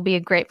website will be a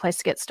great place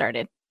to get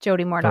started.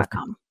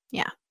 jodymoore.com.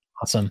 Yeah.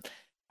 Awesome.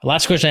 The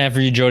last question I have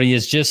for you, Jody,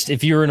 is just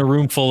if you're in a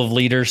room full of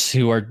leaders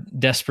who are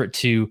desperate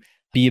to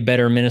be a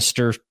better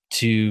minister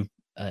to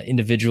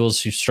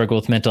individuals who struggle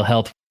with mental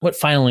health, what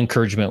final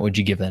encouragement would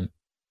you give them?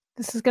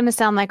 This is going to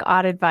sound like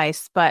odd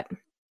advice, but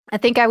I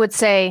think I would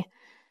say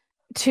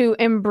to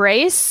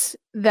embrace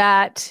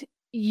that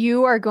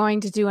you are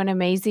going to do an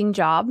amazing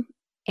job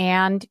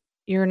and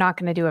you're not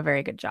going to do a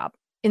very good job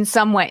in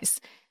some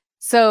ways.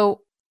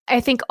 So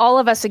I think all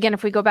of us, again,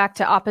 if we go back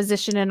to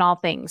opposition in all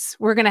things,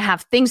 we're going to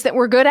have things that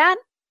we're good at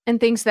and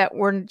things that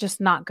we're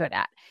just not good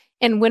at.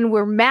 And when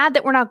we're mad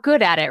that we're not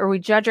good at it, or we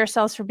judge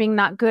ourselves for being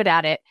not good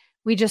at it,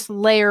 we just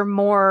layer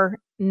more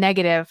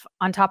negative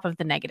on top of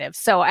the negative.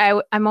 So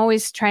I'm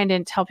always trying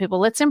to tell people,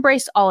 let's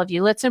embrace all of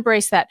you. Let's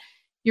embrace that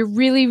you're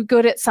really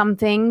good at some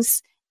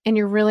things and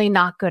you're really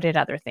not good at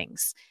other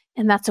things.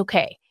 And that's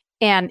okay.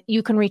 And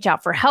you can reach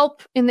out for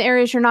help in the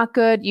areas you're not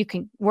good. You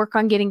can work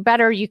on getting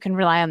better. You can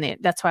rely on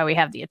that's why we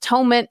have the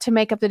atonement to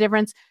make up the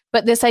difference.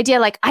 But this idea,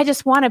 like, I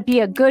just want to be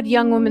a good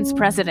young women's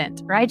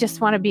president, or I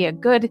just want to be a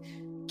good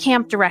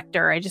camp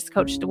director. I just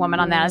coached a woman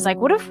on that. I was like,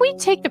 what if we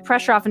take the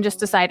pressure off and just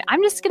decide,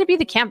 I'm just going to be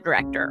the camp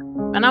director,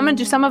 and I'm going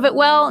to do some of it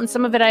well, and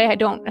some of it I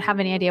don't have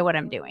any idea what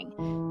I'm doing.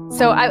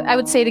 So I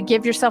would say to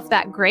give yourself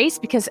that grace,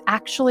 because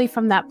actually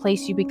from that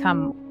place, you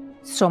become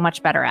so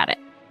much better at it.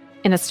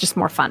 And it's just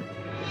more fun.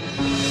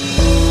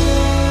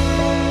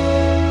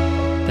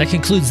 That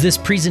concludes this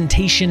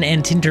presentation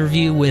and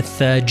interview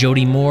with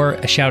Jody Moore.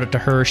 A shout out to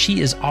her.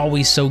 She is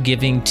always so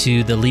giving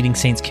to the Leading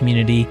Saints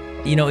community.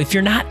 You know, if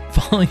you're not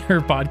following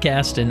her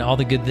podcast and all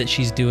the good that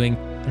she's doing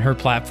on her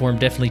platform,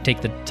 definitely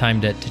take the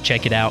time to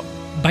check it out.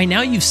 By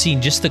now, you've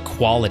seen just the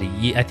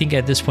quality. I think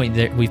at this point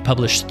that we've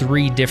published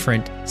 3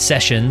 different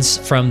sessions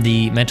from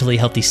the Mentally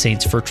Healthy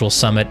Saints Virtual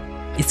Summit.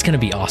 It's going to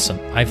be awesome.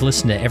 I've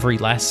listened to every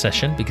last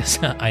session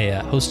because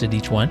I hosted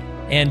each one.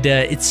 And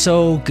it's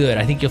so good.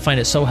 I think you'll find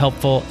it so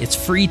helpful. It's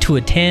free to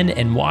attend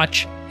and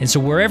watch. And so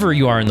wherever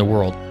you are in the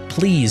world,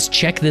 please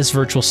check this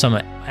virtual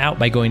summit out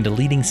by going to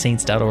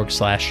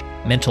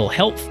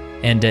leadingsaints.org/mental-health,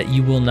 and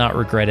you will not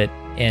regret it.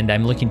 And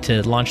I'm looking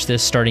to launch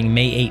this starting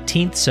May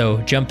 18th,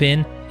 so jump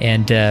in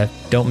and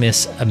don't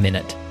miss a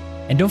minute.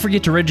 And don't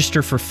forget to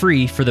register for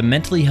free for the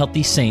Mentally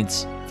Healthy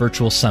Saints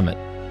Virtual Summit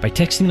by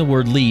texting the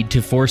word LEAD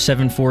to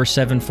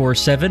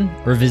 474747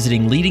 or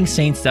visiting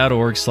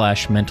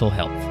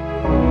leadingsaints.org/mental-health.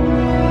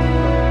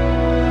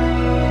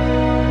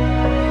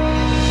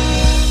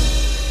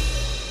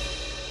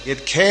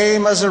 It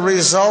came as a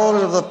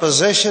result of the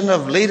position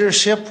of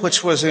leadership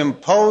which was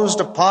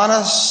imposed upon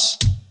us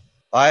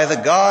by the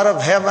God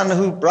of heaven,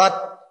 who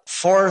brought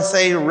forth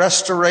a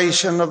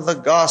restoration of the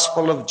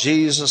gospel of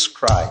Jesus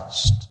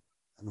Christ.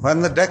 And when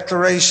the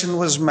declaration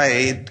was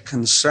made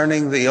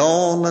concerning the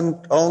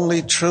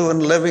only true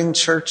and living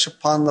church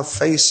upon the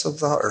face of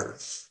the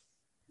earth,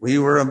 we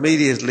were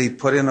immediately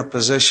put in a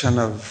position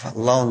of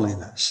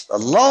loneliness, the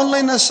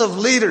loneliness of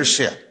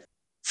leadership,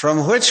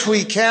 from which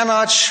we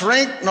cannot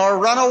shrink nor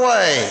run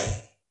away,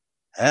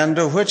 and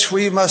to which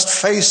we must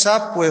face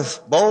up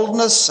with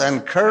boldness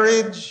and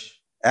courage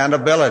and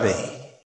ability.